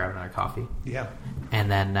 I might grab another coffee. Yeah.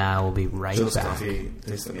 And then we'll be right Joe's back. coffee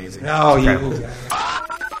tastes amazing. Oh, yeah.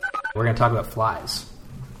 We're going to talk about flies.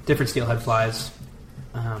 Different steelhead flies,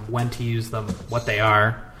 when to use them, what they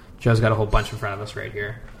are. Joe's got a whole bunch in front of us right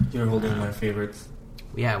here. You're holding my favorites.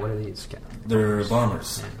 Yeah, what are these? They're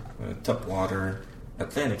bombers. Topwater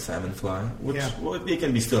Atlantic salmon fly, which they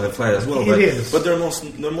can be steelhead fly as well. But they're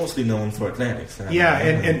mostly known for Atlantic salmon. Yeah,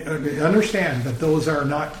 and understand that those are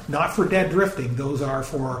not for dead drifting. Those are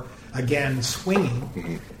for, again,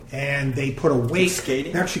 swinging. And they put a wake.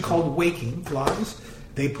 Skating? They're actually called waking flies.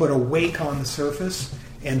 They put a wake on the surface,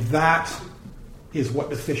 and that is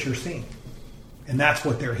what the fish are seeing. And that's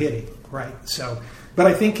what they're hitting, right? So, but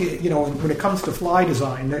I think, when it comes to fly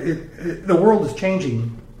design, the world is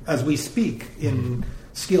changing as we speak in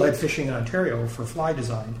steelhead fishing in Ontario for fly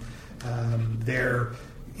design.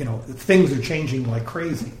 Things are changing like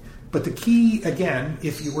crazy. But the key, again,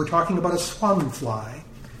 if you were talking about a swung fly,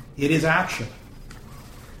 it is action.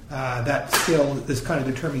 That still is kind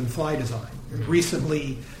of determining fly design.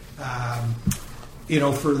 Recently,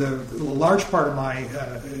 for the large part of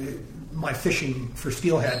my fishing for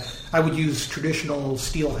steelhead, I would use traditional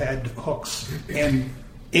steelhead hooks and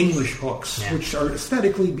English hooks, which are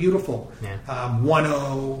aesthetically beautiful.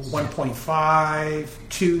 1.0, 1.5,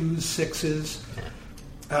 2s,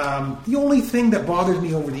 6s. The only thing that bothered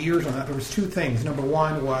me over the years on that, there was two things. Number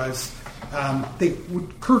one was they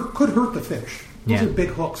could hurt the fish. Those are big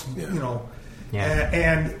hooks,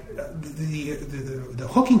 and the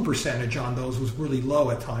hooking percentage on those was really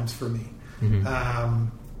low at times for me.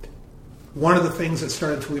 One of the things that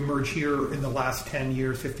started to emerge here in the last 10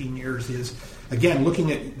 years, 15 years is, again, looking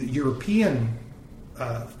at the European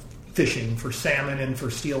fishing for salmon and for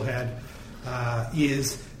steelhead,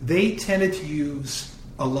 is they tended to use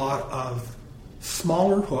a lot of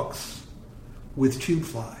smaller hooks with tube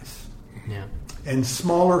flies. Yeah. And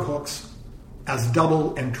smaller hooks as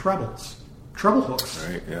double and trebles. Treble hooks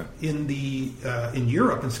in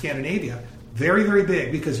Europe and Scandinavia, very, very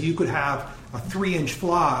big, because you could have a 3-inch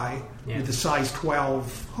fly with a size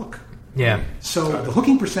 12 hook. Yeah. So the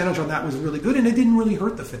hooking percentage on that was really good, and it didn't really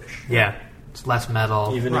hurt the fish. Yeah. It's less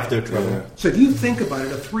metal. Even if they're treble. So if you think about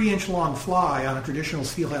it, a 3-inch long fly on a traditional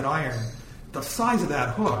steelhead iron, the size of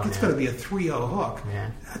that hook, it's going to be a 3.0 hook.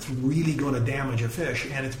 Yeah. That's really going to damage a fish,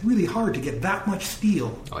 and it's really hard to get that much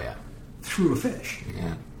steel through a fish.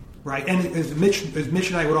 Yeah. Right, and as Mitch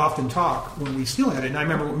and I would often talk when we steelheaded, and I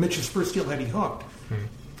remember when Mitch's first steelhead he hooked,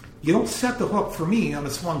 you don't set the hook, for me, on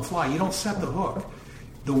a swung fly, you don't set the hook.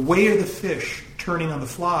 The weight of the fish turning on the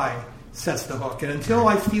fly sets the hook, and until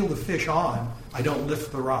I feel the fish on, I don't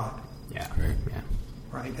lift the rod. Yeah.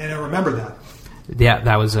 Right, and I remember that. Yeah,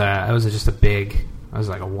 that was just a big It was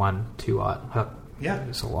like a 1-2 hook. Yeah.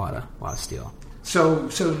 It's a lot of steel. So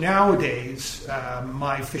nowadays,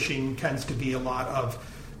 my fishing tends to be a lot of,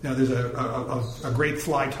 there's a great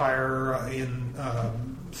fly tire in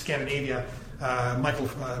Scandinavia, Michael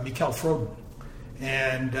Froden,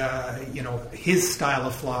 and his style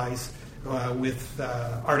of flies with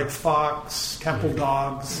Arctic fox, temple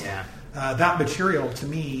dogs. Yeah. That material to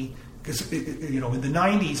me, because in the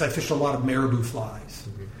 90s I fished a lot of marabou flies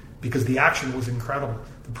because the action was incredible.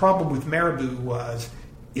 The problem with marabou was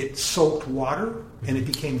it soaked water and it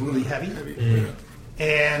became really heavy,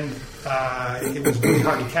 and it was really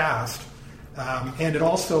hard to cast, and it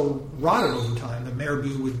also rotted over time. The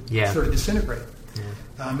marabou would sort of disintegrate.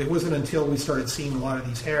 It wasn't until we started seeing a lot of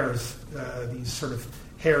these hares, these sort of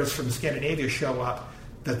hares from Scandinavia show up,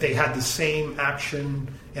 that they had the same action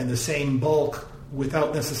and the same bulk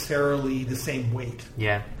without necessarily the same weight.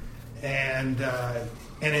 Yeah. And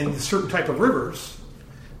in certain type of rivers,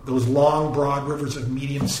 those long, broad rivers of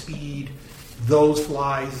medium speed, those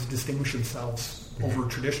flies distinguish themselves over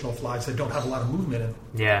traditional flies that don't have a lot of movement in them.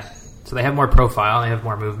 Yeah. So they have more profile, they have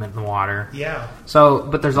more movement in the water. Yeah. So,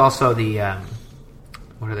 but there's also the,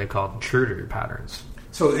 what are they called? Intruder patterns.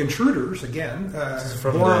 So intruders, again,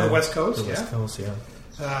 from more on the West Coast. The West Coast,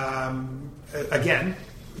 Again,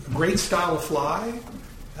 great style of fly,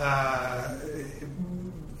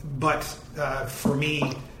 but for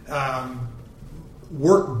me,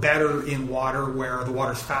 work better in water where the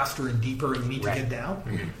water's faster and deeper and you need to get down.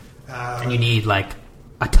 And you need like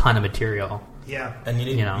a ton of material. Yeah. And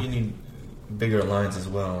you need bigger lines as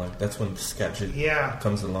well. Like that's when Sketchet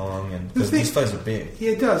comes along, and because these flies are big.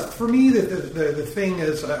 Yeah, it does. For me, the thing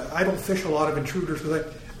is, I don't fish a lot of intruders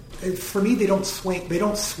because for me they don't swim. They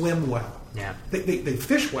don't swim well. Yeah. They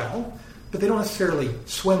fish well, but they don't necessarily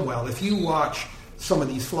swim well. If you watch some of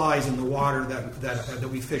these flies in the water that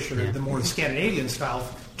we fish, the more Scandinavian style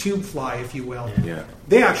tube fly, if you will. Yeah.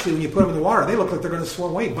 They actually, when you put them in the water, they look like they're going to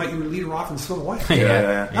swim away, bite your leader off and swim away.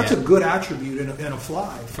 That's a good attribute in a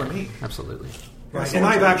fly for me. Absolutely. Right. And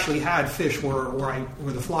I've actually had fish where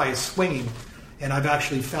the fly is swinging, and I've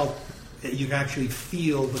actually felt that you can actually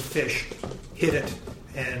feel the fish hit it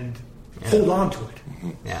and hold on to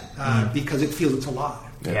it. Because it feels it's alive.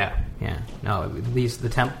 Yeah. No, the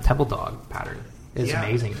temple dog pattern is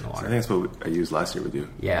amazing in the water. I think that's what I used last year with you.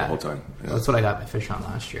 Yeah. The whole time. Yeah. That's what I got my fish on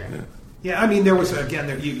last year. Yeah, I mean, there was,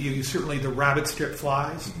 again, you certainly the rabbit strip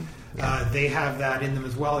flies. They have that in them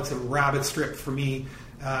as well. It's a rabbit strip for me.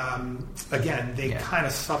 Again, they kind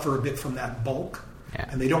of suffer a bit from that bulk.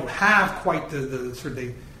 And they don't have quite the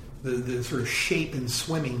sort of shape and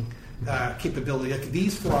swimming capability. Like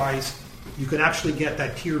these flies, you can actually get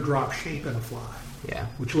that teardrop shape in a fly.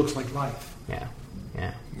 Which looks like life. Yeah.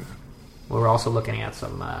 Well, we're also looking at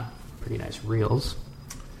some pretty nice reels.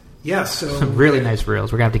 Yes, so some really nice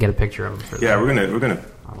reels. We're gonna have to get a picture of them. We're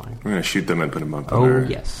gonna shoot them and put them up.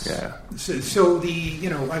 Yes. Yeah. So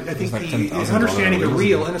I think understanding a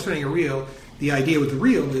reel, the idea with the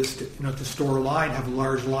reel is to store a line, have a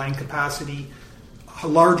large line capacity.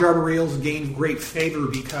 Large arbor reels gain great favor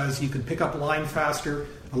because you can pick up line faster.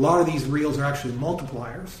 A lot of these reels are actually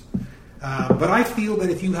multipliers. But I feel that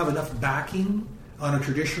if you have enough backing on a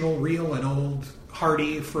traditional reel, an old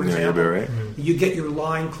Hardy, for example, you get your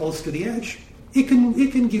line close to the edge. It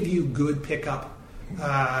can give you good pickup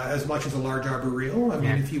as much as a large arbor reel. I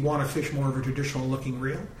mean, if you want to fish more of a traditional looking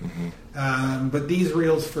reel. But these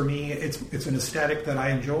reels, for me, it's an aesthetic that I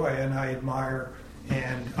enjoy and I admire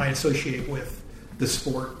and I associate with the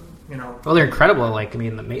sport. Well, they're incredible. Like, I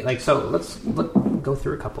mean, so let's go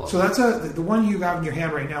through a couple of them. So that's the one you have in your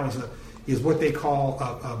hand right now is what they call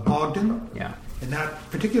a Bogdan. Yeah. And that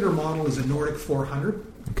particular model is a Nordic 400.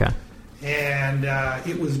 Okay. And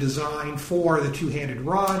it was designed for the two-handed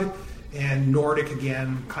rod, and Nordic,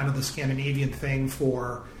 again, kind of the Scandinavian thing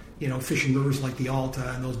for, fishing rivers like the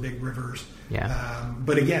Alta and those big rivers. Yeah.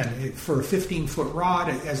 But again, for a 15-foot rod,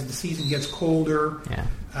 as the season gets colder,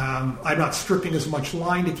 I'm not stripping as much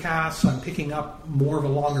line to cast, so I'm picking up more of a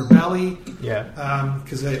longer belly. Yeah.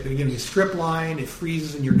 Because you strip line, it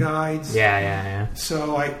freezes in your guides. Yeah.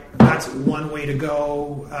 So that's one way to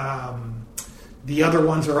go. The other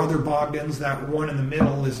ones are other Bogdans. That one in the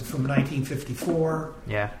middle is from 1954.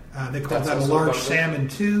 Yeah. They call that a large salmon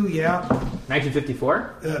too. Yeah.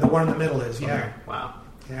 1954. The one in the middle is Wow.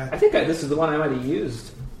 Yeah. I think this is the one I might have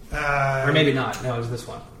used, or maybe not. No, it was this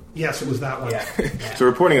one. Yes, it was that one. Yeah. So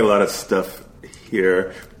we're pointing a lot of stuff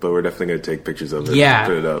here, but we're definitely going to take pictures of it and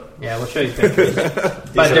put it up. Yeah, we'll show you pictures.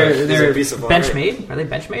 But they're bench made? Are they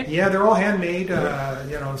bench made? Yeah, they're all handmade.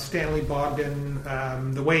 Stanley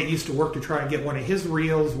Bogdan, the way it used to work to try and get one of his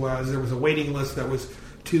reels was there was a waiting list that was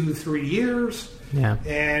 2-3 years. Yeah.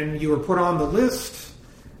 And you were put on the list,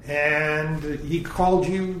 and he called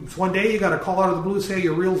you. So one day you got a call out of the blue, say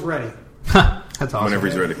your reel's ready. That's awesome. Whenever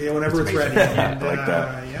he's ready. Yeah, whenever it's ready. And, I like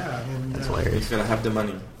that. Yeah. And, That's He's hilarious. gonna have the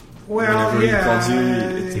money. Well, Whenever yeah. he calls you,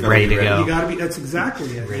 it's You're gonna ready be to go. You got to be. That's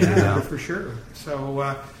exactly it. Ready to Yeah, go. for sure.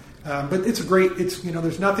 So, but it's a great. It's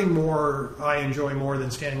there's nothing more I enjoy more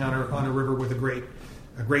than standing on a river with a great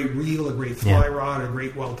reel, a great fly rod, a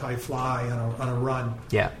great well-tied fly on a run.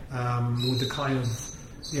 Yeah. With the kind of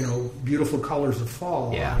beautiful colors of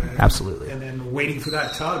fall. Yeah, absolutely. And then waiting for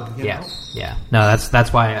that tug. You know? Yeah. No,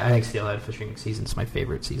 that's why I think steelhead fishing season's my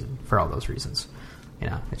favorite season for all those reasons.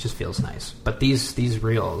 It just feels nice. But these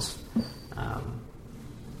reels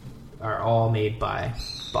are all made by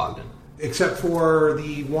Bogdan. Except for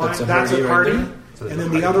the one That's a that's a Hardy right Hardy, there? So and there's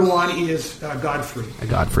then a the Hardy. other one is Godfrey. A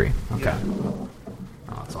Godfrey. Okay. Yeah.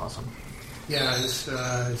 Oh, that's awesome. Yeah.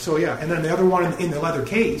 And then the other one in the leather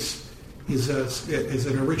case is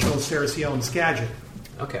an original Saracione Skagit,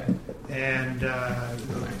 Okay. and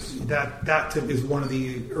that is one of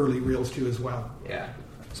the early reels too as well. Yeah.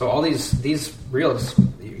 So all these reels,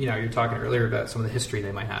 you're talking earlier about some of the history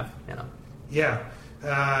they might have. Yeah.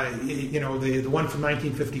 The one from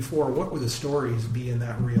 1954. What would the stories be in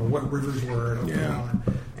that reel? What rivers were it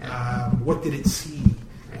on? What did it see?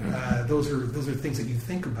 Those are things that you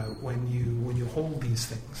think about when you hold these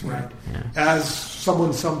things, right? Yeah. As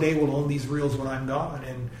someone someday will own these reels when I'm gone,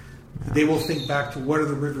 and they will think back to what are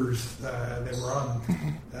the rivers that we're on.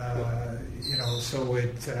 So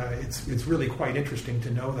it's really quite interesting to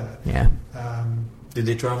know that. Yeah. Did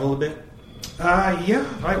they travel a bit?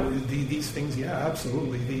 These things,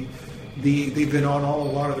 absolutely. They've been on a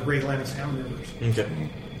lot of the Great Atlantic salmon rivers. Okay.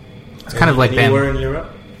 It's kind of like anywhere in Europe?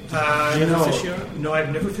 No, you ever fish Europe? No,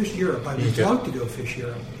 I've never fished Europe. I would Okay. love to go fish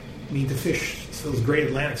Europe. I mean, to fish those Great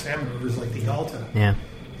Atlantic salmon rivers like the Alta. Yeah.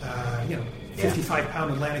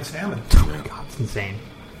 55-pound Atlantic salmon. Oh my God, it's insane.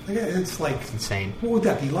 It's like, Insane. what would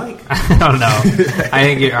that be like? I don't know. I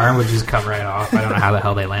think your arm would just come right off. I don't know how the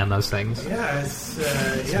hell they land those things. Yeah, it's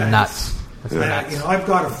Nuts. That's nuts. I've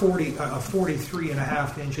got a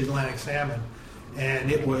 43.5 inch Atlantic salmon,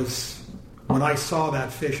 and it was when I saw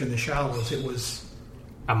that fish in the shallows, it was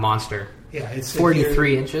A monster. it's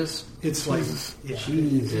 43 inches. It's like Jesus.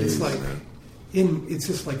 it's like it's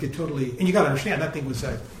just like it totally. And you got to understand that thing was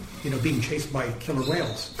being chased by killer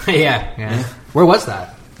whales. Yeah. Where was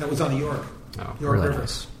that? That was on the York. Oh, York really River.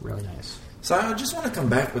 nice. Really nice. So I just want to come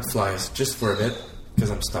back with flies just for a bit because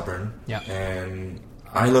I'm stubborn. Yeah. And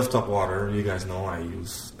I love top water. You guys know I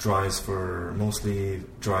use mostly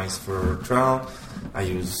dries for trout. I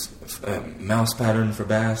use mouse pattern for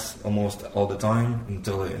bass almost all the time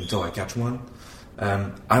until I catch one.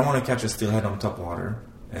 I want to catch a steelhead on top water,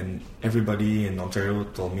 and everybody in Ontario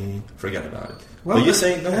told me forget about it. Well, but you're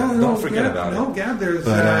saying don't forget about No, it. Gab, there's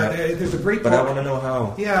a great But book. I want to know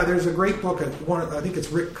how. Yeah, there's a great book. I think it's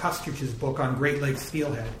Rick Kustrich's book on Great Lakes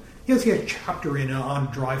steelhead. He has a chapter in on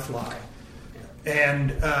dry fly, and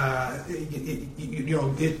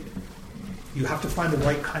you have to find the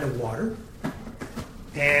right kind of water,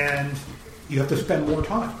 and you have to spend more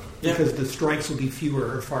time because the strikes will be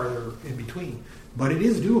fewer or farther in between. But it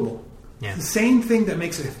is doable. Yeah. The same thing that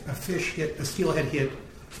makes a steelhead hit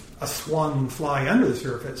a swung fly under the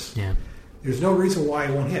surface. Yeah. There's no reason why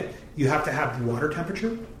it won't hit. You have to have the water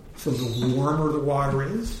temperature. So the warmer the water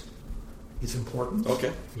is, it's important.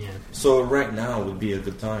 Okay. Yeah. So right now would be a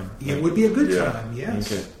good time. It would be a good Yeah. time,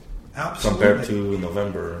 yes. Okay. Absolutely. Compared to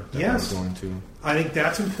November. that Yes. I'm going to. I think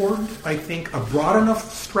that's important. I think a broad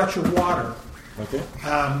enough stretch of water Okay.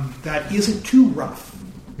 that isn't too rough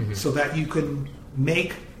so that you can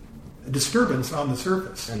make a disturbance on the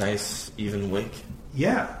surface. A nice even wake.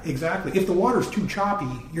 Yeah, exactly. If the water's too choppy,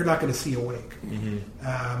 you're not going to see a wake.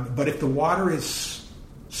 But if the water is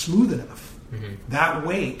smooth enough, that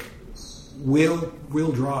wake will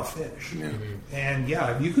draw a fish. And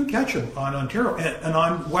you can catch them on Ontario and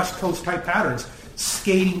on West Coast type patterns,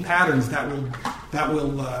 skating patterns that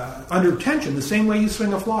will under tension, the same way you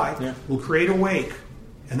swing a fly, will create a wake,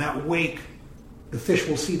 and that wake, the fish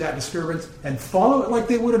will see that disturbance and follow it like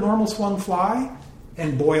they would a normal swung fly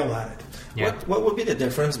and boil at it. Yeah. What would be the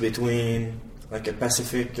difference between like a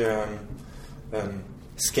Pacific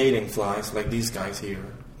skating flies like these guys here,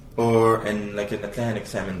 and like an Atlantic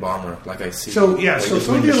salmon bomber like I see? So like so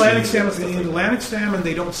some of between the Atlantic sheets and salmon, stuff the like that? Atlantic salmon,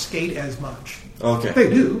 they don't skate as much. Okay. They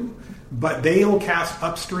do, but they'll cast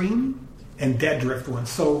upstream and dead drift ones.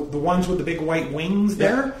 So the ones with the big white wings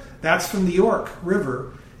there, that's from the York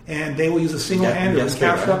River, and they will use a single hander and yes,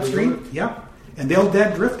 cast they are. upstream. Yep, and they'll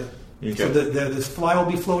dead drift it. Okay. So this fly will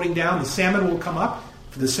be floating down. The salmon will come up.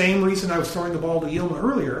 For the same reason I was throwing the ball to Yilma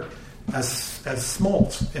earlier, as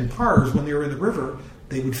smolts and pars, when they were in the river,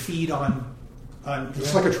 they would feed on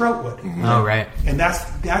just like a trout would. Mm-hmm. Oh, right. And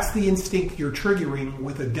that's the instinct you're triggering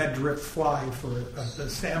with a dead drip fly for a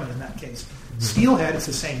salmon in that case. Mm-hmm. Steelhead, it's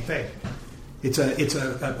the same thing. It's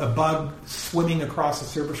a bug swimming across the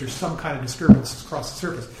surface or some kind of disturbance across the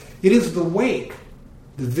surface. It is the wake.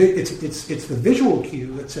 It's the visual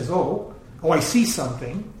cue that says, oh, I see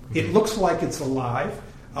something. It looks like it's alive.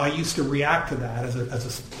 I used to react to that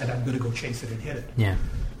and I'm going to go chase it and hit it. Yeah.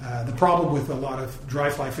 The problem with a lot of dry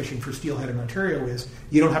fly fishing for steelhead in Ontario is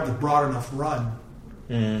you don't have the broad enough run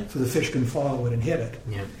so the fish can follow it and hit it.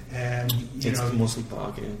 Yeah. And it's mostly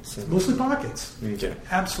pockets. Mostly pockets. Okay.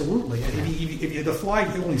 Absolutely. And if the fly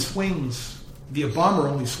only swings, the bomber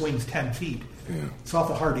only swings 10 feet. Yeah. It's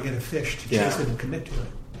awful hard to get a fish to chase it and commit to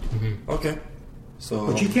it. Mm-hmm. Okay. So,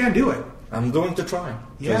 but you can do it. I'm going to try.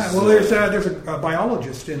 Yeah. Well, there's a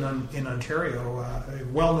biologist in Ontario, a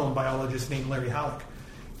well-known biologist named Larry Halleck,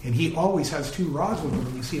 and he always has 2 rods with him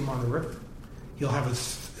when you see him on the river. He'll have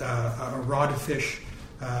a rod to fish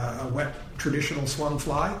a wet traditional swung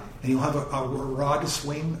fly, and he'll have a rod to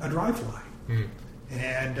swing a dry fly. Mm.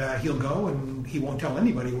 And he'll go, and he won't tell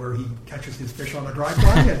anybody where he catches his fish on a dry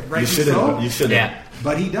fly. And rightly so. You shouldn't. Yeah.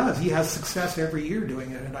 But he does. He has success every year doing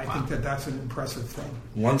it, and I think that's an impressive thing.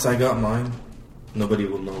 Once I got mine, nobody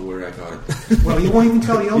will know where I got it. Well, you won't even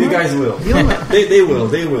tell Yilma? You guys will. Yilma. They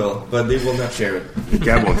will, but they will not share it.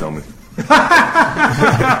 Gab won't tell me. No,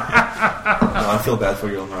 I feel bad for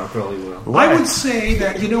you, I probably will. Why? I would say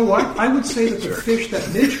that, you know what? I would say that the fish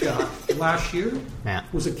that Mitch got last year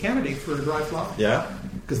was a candidate for a dry fly. Yeah?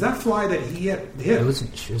 Because that fly that he hit, it was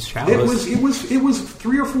shallow. It was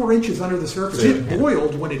 3 or 4 inches under the surface. It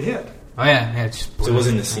boiled when it hit. Oh yeah, so it was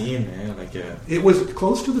in the seam, man. It was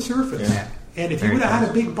close to the surface. Yeah. And if you would have had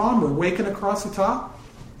a big bomber waking across the top,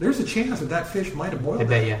 there's a chance that fish might have boiled. I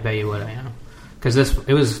bet you would, yeah. Because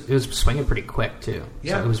it was swinging pretty quick too.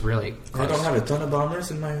 Yeah, so it was really close. I don't have a ton of bombers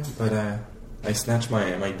in mine, but I snatched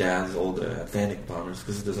my dad's old Atlantic bombers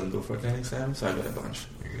because it doesn't go for Atlantic salmon, so I got a bunch.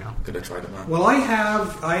 There you go. Could have tried them out. Well, I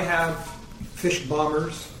have fished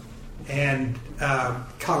bombers and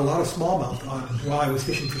caught a lot of smallmouth while I was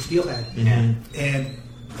fishing for steelhead. Yeah. And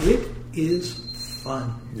it is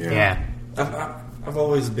fun. Yeah. I've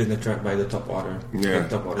always been attracted by the top water. Yeah.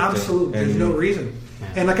 Top water absolutely. There's no reason.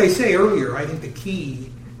 Yeah. And like I say earlier, I think the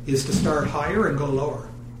key is to start higher and go lower.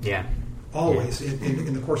 Yeah. Always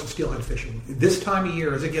in the course of steelhead fishing. This time of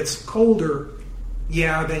year, as it gets colder,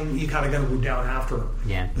 then you kind of got to move down after.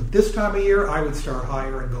 Yeah. But this time of year, I would start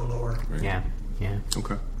higher and go lower. Right. Yeah. Yeah.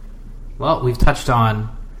 Okay. Well, we've touched on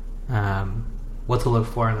what to look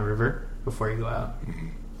for in the river before you go out. Mm-hmm.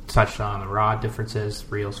 Touched on the rod differences,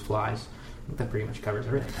 reels, flies. I think that pretty much covers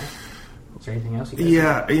everything, right? Is there anything else you guys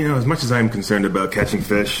think? As much as I'm concerned about catching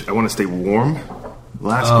fish, I want to stay warm.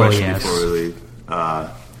 Last question before we leave.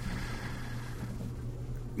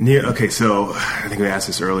 Okay, so I think we asked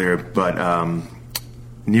this earlier, but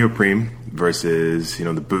neoprene versus,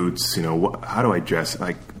 the boots, how do I dress?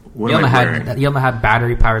 Like, what am I wearing? Yilma had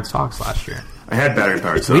battery-powered socks last year. I had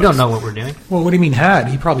battery-powered socks. We don't know what we're doing. Well, what do you mean had?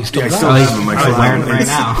 He probably still does. I still have them. I'm wearing them right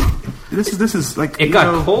now. This is like it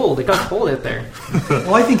got cold. It got cold out there.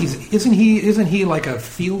 Well, I think isn't he like a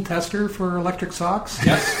field tester for electric socks?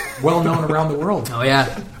 Yes, well known around the world. Oh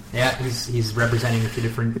yeah. He's representing a few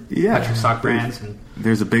different electric sock brands. And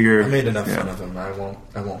there's a bigger. I made enough fun of him. I won't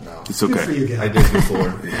now. It's okay. Good for you guys. I did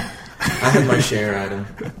before. I had my share, Adam.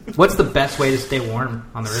 What's the best way to stay warm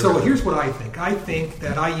on the river? So here's what I think. I think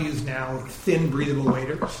that I use now thin breathable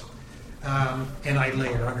waders, and I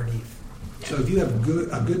layer underneath. So if you have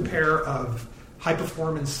a good pair of high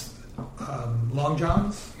performance long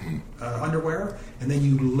johns underwear, and then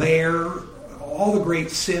you layer all the great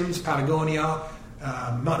Sims, Patagonia,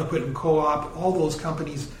 Mountain Equipment Co-op, all those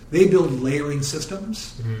companies, they build layering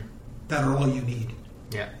systems that are all you need.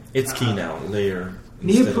 Yeah, it's key now. Layer.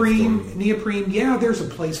 Neoprene. Yeah, there's a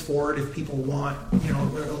place for it if people want.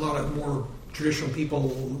 A lot of more traditional people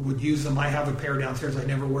would use them. I have a pair downstairs. I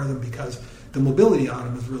never wear them because the mobility on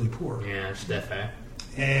them is really poor. Yeah, it's definitely.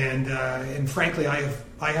 And frankly, I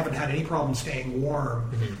haven't had any problem staying warm.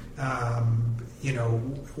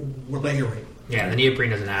 We're layering. Yeah, the neoprene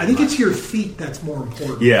doesn't add. I think it's your feet that's more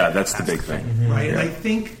important. Yeah, that's the big thing, right? Yeah. I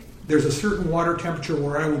think there's a certain water temperature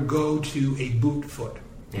where I will go to a boot foot.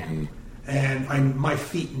 Yeah. And my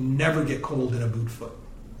feet never get cold in a boot foot.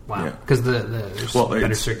 Wow. Because there's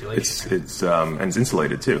better circulation. It's and it's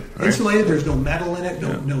insulated too. Right? Insulated. There's no metal in it.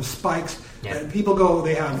 No spikes. Yeah. People go.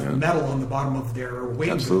 They have metal on the bottom of their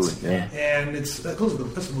wading boots. Yeah. And that's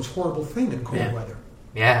the most horrible thing in cold weather.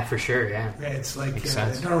 Yeah, for sure. Yeah, it's like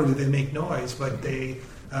not only do they make noise, but they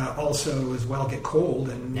also as well get cold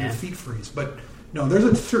and your feet freeze. But no, there's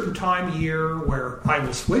a certain time of year where I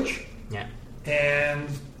will switch. Yeah, and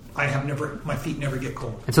my feet never get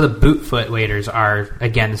cold. And so the boot foot waders are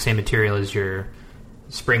again the same material as your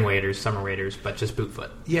spring waders, summer waders, but just boot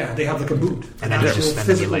foot. Yeah, they have like a boot, and then you just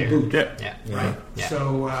physical boot. Yeah. Right. Yeah.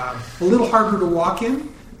 So a little harder to walk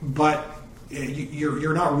in, but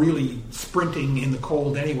you're not really sprinting in the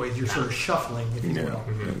cold anyways. You're sort of shuffling, if you will.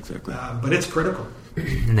 Exactly. But it's critical.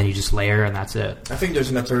 And then you just layer, and that's it. I think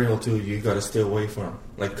there's material too you got to stay away from,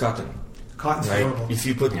 like cotton. Cotton's horrible. If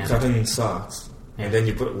you put cotton socks. And then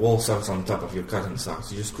you put wool socks on top of your cotton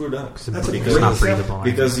socks. You screwed up because it's not breathable.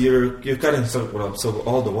 Because your cotton sock will absorb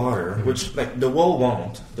all the water, which like the wool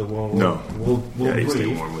won't. The wool will breathe. Stay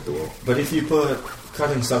warm with the wool. But if you put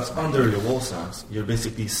cotton socks under your wool socks, you're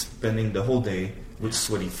basically spending the whole day with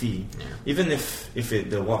sweaty feet. Yeah. Even if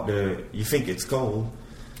you think it's cold,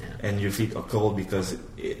 and your feet are cold because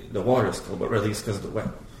the water is cold, but really it's because of the wet.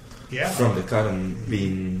 Yeah. From the cotton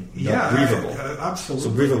being not breathable. Absolutely.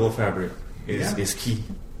 So breathable fabric is key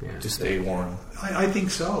to stay warm. I think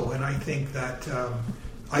so, and I think that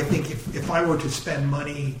if I were to spend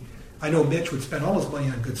money, I know Mitch would spend all his money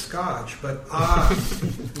on good scotch, but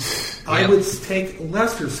I would take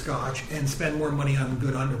lesser scotch and spend more money on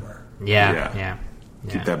good underwear. Yeah.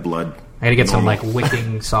 Keep that blood. I got to get some like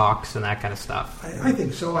wicking socks and that kind of stuff. I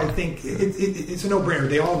think so. I think it's a no-brainer.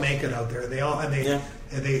 They all make it out there.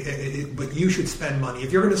 But you should spend money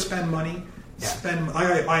if you're going to spend money.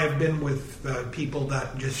 I have been with people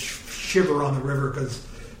that just shiver on the river because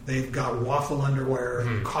they've got waffle underwear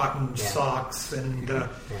and cotton socks and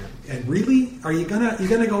really, are you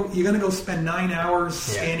gonna go spend 9 hours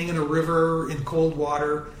standing in a river in cold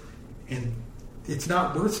water, and it's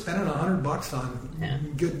not worth spending $100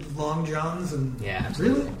 on good long johns and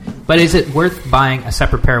really. But is it worth buying a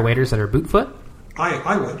separate pair of waders that are boot foot?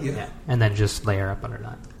 I would, and then just layer up under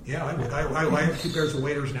that. Yeah, I would. I have 2 pairs of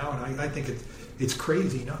waders now, and I think it's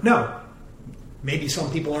crazy. No, maybe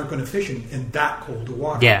some people aren't going to fish in that cold of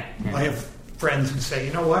water. Yeah. I have friends who say,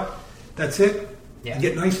 you know what, that's it. Yeah. You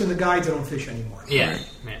get nice in the guides, I don't fish anymore. Yeah.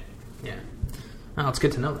 Oh, it's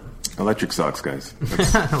good to know that. Electric socks, guys.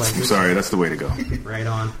 I'm sorry, that's the way to go. Right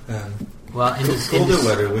on. Well, in colder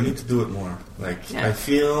weather, we need to do it more. I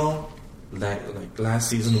feel like last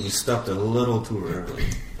season we stopped a little too early.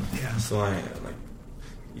 Yeah. So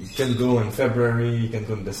you can go in February, you can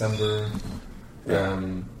go in December.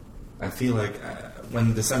 I feel like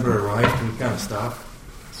when December arrived, we kind of stopped.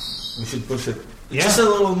 We should push it just a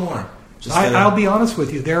little more. I'll be honest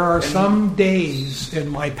with you. There are some days in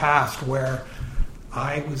my past where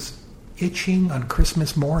I was itching on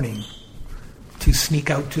Christmas morning to sneak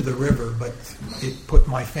out to the river, but it put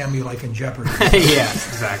my family life in jeopardy. Yeah,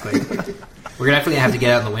 exactly. We're going to definitely have to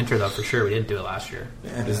get out in the winter, though, for sure. We didn't do it last year.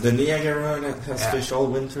 Yeah, there's the Niagara that has fish all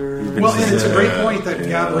winter. Well, and it's a great point that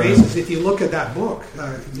Gab raises. If you look at that book,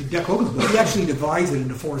 Dec Hogan's book, he actually divides it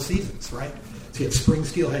into 4 seasons, right? So you have spring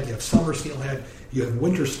steelhead, you have summer steelhead, you have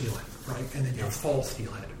winter steelhead, right? And then you have fall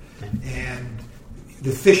steelhead. And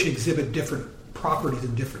the fish exhibit different properties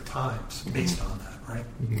in different times based on that, right?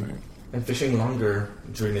 Right. And fishing longer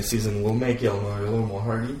during the season will make you a little more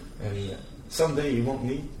hardy, and someday you won't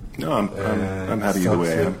need. No, I'm happy the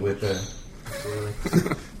way I am.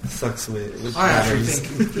 Sucks with I actually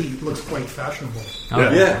think he looks quite fashionable.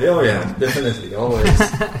 Yeah, definitely, always.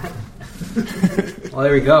 Well,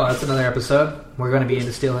 there we go. That's another episode. We're going to be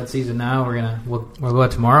into steelhead season now. We'll go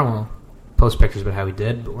out tomorrow. We'll post pictures about how we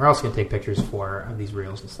did, but we're also going to take pictures of these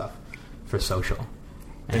reels and stuff for social.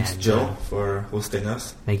 Thanks, Joe, for hosting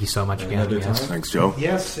us. Thank you so much again. Thanks, Joe.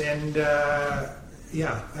 Yes, and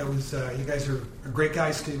I was. You guys are great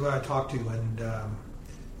guys to talk to, and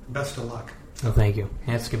best of luck. Oh, thank you.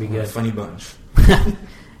 Yeah, it's gonna be good. Funny bunch.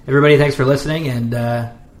 Everybody, thanks for listening, and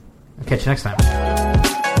I'll catch you next time.